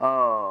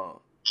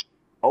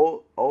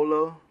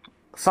 Ola,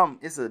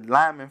 it's a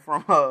lineman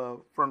from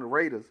the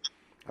Raiders.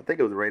 I think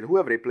it was the Raiders.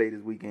 Whoever they played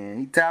this weekend,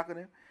 he tackled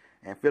him,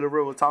 and Phillip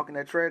Rivers talking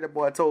that trash. That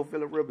boy told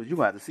Phillip Rivers, "You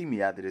gonna have to see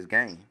me after this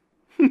game."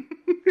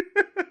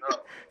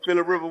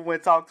 Phillip Rivers went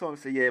and talked to him and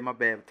said, "Yeah, my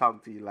bad for talking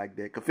to you like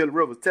that." Because Phillip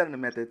Rivers was telling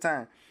him at that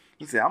time,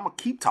 he said, "I'm gonna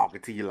keep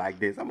talking to you like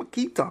this. I'm gonna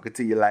keep talking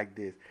to you like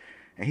this."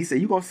 And he said,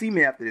 "You gonna see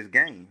me after this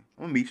game.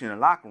 I'm gonna meet you in the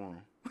locker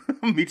room. I'm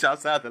gonna meet you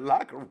outside the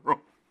locker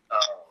room."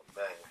 Oh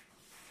man.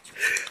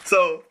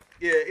 So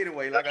Yeah.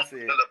 Anyway, like I said,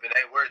 Phillip, it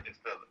ain't worth it,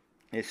 Phillip.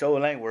 it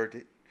sure ain't worth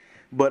it.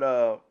 But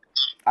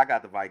I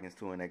got the Vikings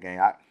too in that game.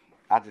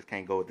 I just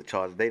can't go with the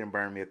Chargers. They done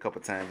burned me a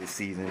couple times this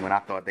season when I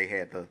thought they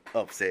had the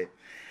upset.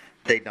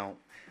 They don't.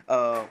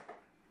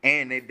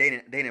 And they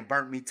didn't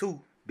burn me too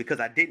because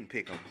I didn't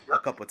pick them a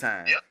couple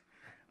times. Yep.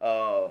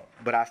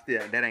 But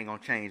that ain't gonna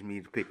change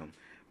me to pick them.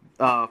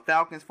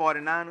 Falcons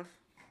 49ers.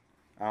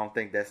 I don't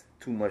think that's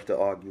too much to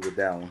argue with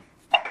that one.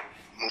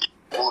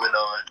 Moving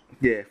on.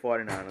 Yeah,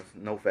 49ers,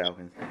 no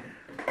Falcons.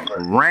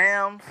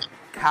 Rams,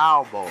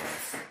 Cowboys.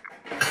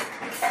 Well,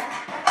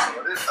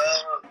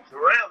 the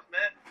Rams,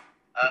 man.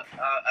 I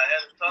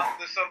had a talk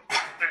with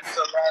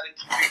somebody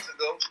 2 weeks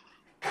ago.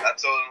 I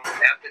told them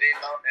after they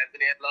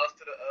had lost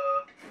to the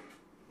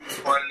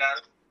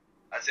 49ers,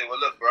 I said, well,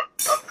 look, bro,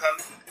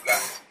 upcoming, you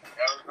got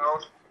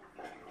Arizona,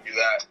 you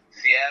got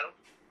Seattle,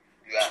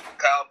 you got the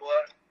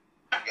Cowboys,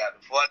 you got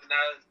the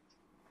 49ers,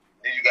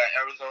 then you got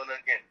Arizona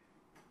again.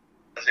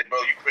 I said, bro,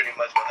 you pretty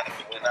much gonna have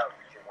to win out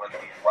if you win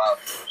these wild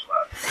card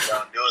spots. You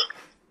gonna do it?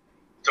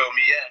 Told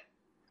me, yeah,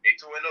 they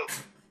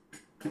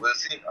 2-0. We'll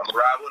see. I'm gonna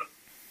ride with them.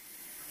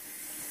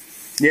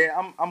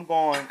 Yeah,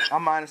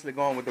 I'm honestly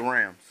going with the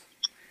Rams.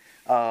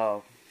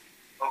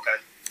 Okay.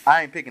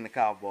 I ain't picking the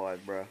Cowboys,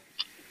 bro.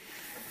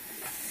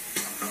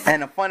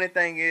 And the funny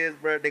thing is,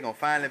 bro, they're going to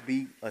finally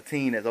beat a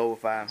team that's over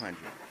 500.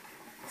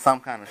 Some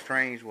kind of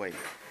strange way.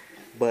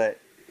 But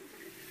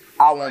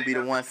I won't be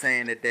the one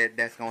saying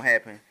that's going to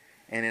happen.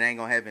 And it ain't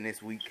going to happen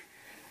this week.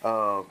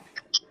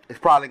 It's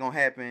probably going to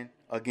happen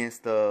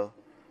against the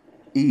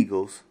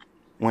Eagles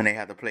when they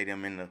have to play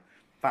them in the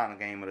final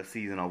game of the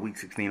season or week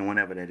 16 or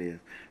whenever that is.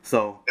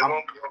 So they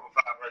won't be over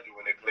 500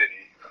 when they play the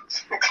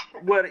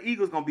Eagles. Well, the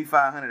Eagles going to be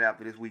 500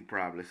 after this week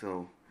probably.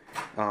 So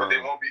but they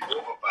won't be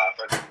over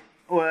 500.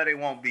 Well, they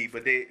won't be,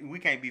 but we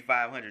can't be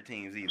 500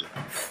 teams either.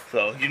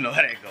 So, you know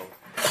how that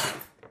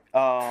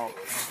goes.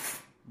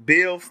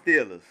 Bills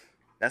Steelers.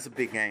 That's a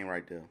big game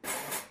right there.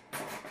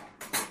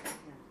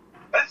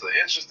 That's an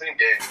interesting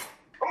game.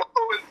 I'm going to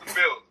go with the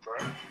Bills, bro.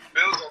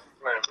 Bills are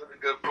playing really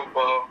good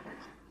football.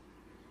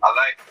 I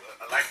like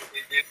what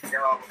they did to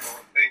y'all on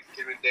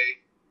Thanksgiving Day.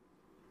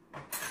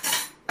 I'm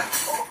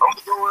going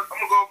to go with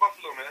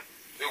Buffalo, man.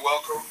 They're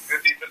welcome.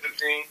 Good defensive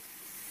team.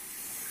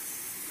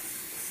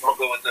 I'm going to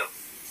go with them.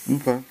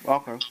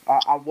 Okay.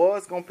 I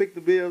was gonna pick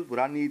the Bills, but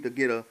I need to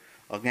get a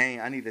game.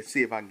 I need to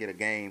see if I can get a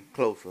game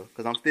closer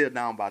because I'm still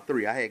down by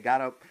 3. I had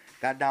got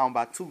down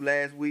by 2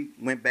 last week,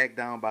 went back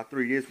down by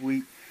 3 this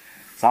week.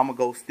 So I'm gonna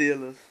go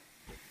Steelers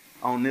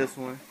on this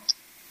one.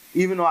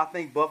 Even though I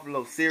think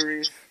Buffalo's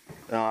serious,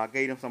 I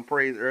gave them some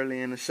praise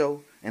early in the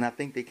show, and I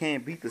think they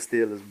can beat the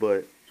Steelers,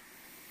 but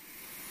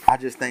I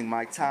just think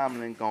Mike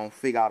Tomlin gonna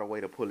figure out a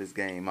way to pull this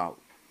game out.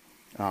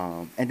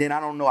 And then I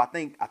don't know. I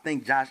think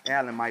Josh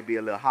Allen might be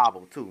a little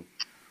hobbled too,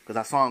 because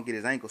I saw him get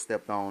his ankle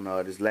stepped on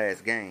this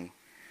last game,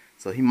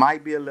 so he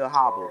might be a little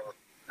hobbled.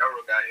 Never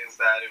got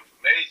inside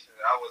information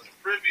I wasn't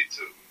privy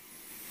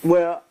to.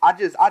 Well,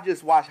 I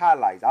just watched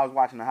highlights. I was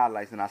watching the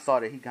highlights and I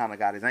saw that he kind of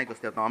got his ankle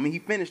stepped on. I mean, he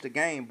finished the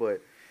game,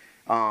 but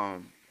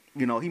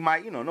he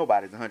might.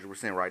 Nobody's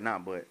 100% right now,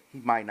 but he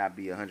might not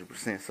be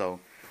 100%.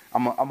 So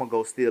I'm gonna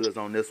go Steelers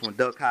on this one.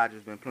 Duck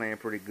Hodges been playing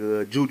pretty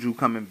good. Juju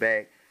coming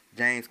back.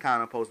 James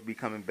Conner supposed to be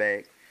coming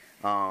back.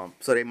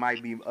 So they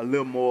might be a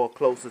little more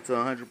closer to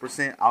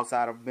 100%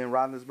 outside of Ben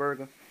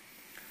Roethlisberger.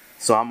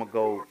 So I'm gonna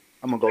go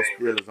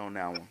Steelers on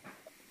that one.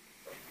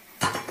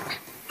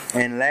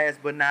 And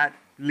last but not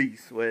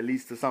least, well, at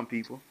least to some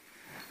people,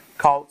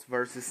 Colts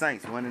versus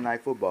Saints, Monday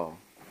Night Football.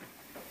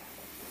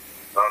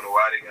 I don't know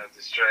why they got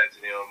this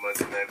tragedy on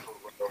Monday Night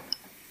Football.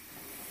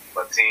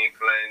 My team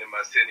playing in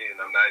my city, and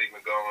I'm not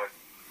even going.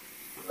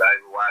 I'm not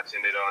even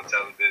watching it on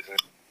television.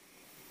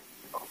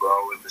 I'm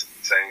going with the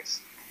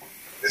Saints.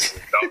 This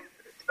is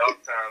dark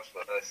times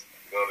for us.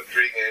 We're on a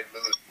 3-game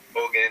lose,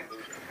 4-game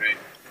lose streak.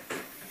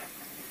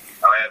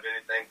 I don't have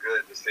anything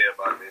good to say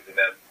about the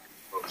Indianapolis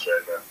folks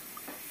right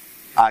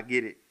now. I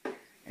get it.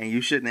 And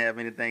you shouldn't have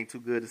anything too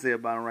good to say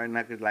about them right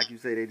now because, like you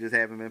say, they just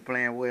haven't been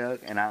playing well.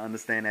 And I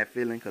understand that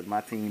feeling because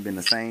my team been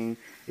the same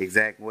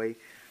exact way.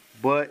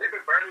 But they've been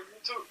burning you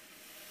too.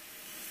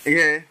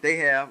 Yeah, they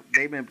have.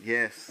 They've been,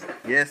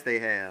 yes, they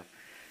have.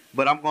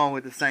 But I'm going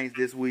with the Saints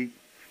this week.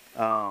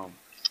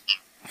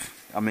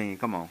 I mean,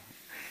 come on.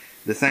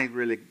 The Saints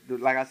really,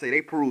 like I say,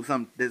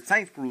 the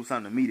Saints proved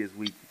something to me this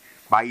week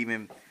by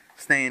even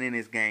staying in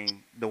this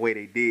game the way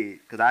they did.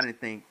 Because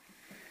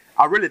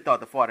I really thought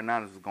the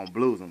 49ers was going to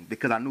blues them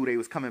because I knew they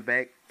was coming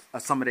back.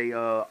 Some of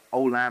their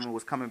old linemen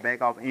was coming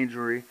back off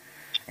injury.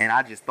 And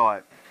I just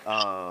thought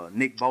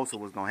Nick Bosa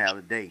was going to have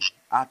a day.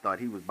 I thought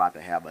he was about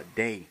to have a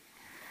day.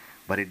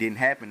 But it didn't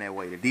happen that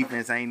way. The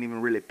defense ain't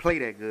even really play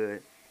that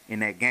good in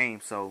that game.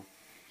 So,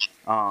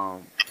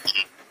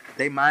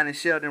 they minus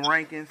Sheldon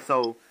Rankins,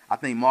 so I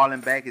think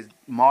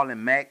Marlon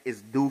Mack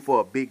is due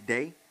for a big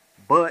day.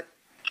 But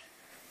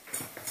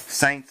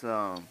Saints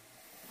gonna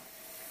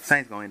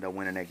end up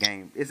winning that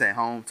game. It's at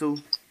home too.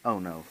 Oh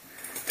no,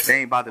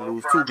 they ain't about to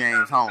lose 2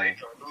 games home.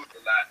 Saints don't lose a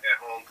lot at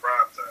home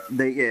prime time.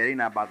 They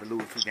not about to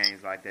lose 2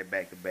 games like that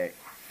back to back.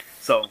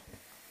 So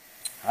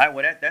All right,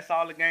 well, that's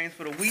all the games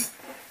for the week.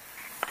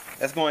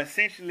 That's going to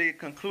essentially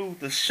conclude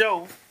the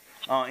show.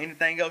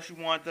 Anything else you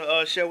want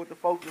to share with the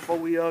folks before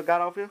we got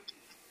off here?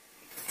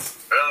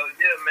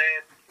 Yeah,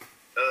 man.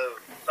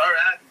 Sorry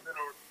I haven't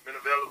been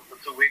available for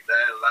 2 weeks. I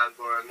had a lot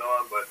going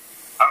on, but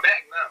I'm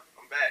back now.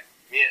 I'm back.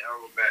 Me and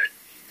Errol back.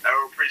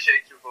 Errol,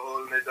 appreciate you for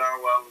holding it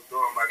down while I was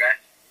going, my guy.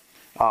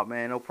 Oh,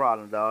 man, no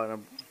problem, dog.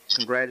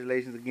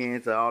 Congratulations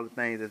again to all the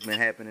things that's been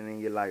happening in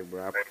your life,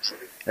 bro.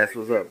 That's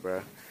what's up,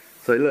 bro.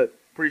 So, look,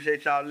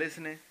 appreciate y'all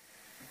listening.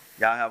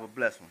 Y'all have a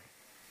blessed one.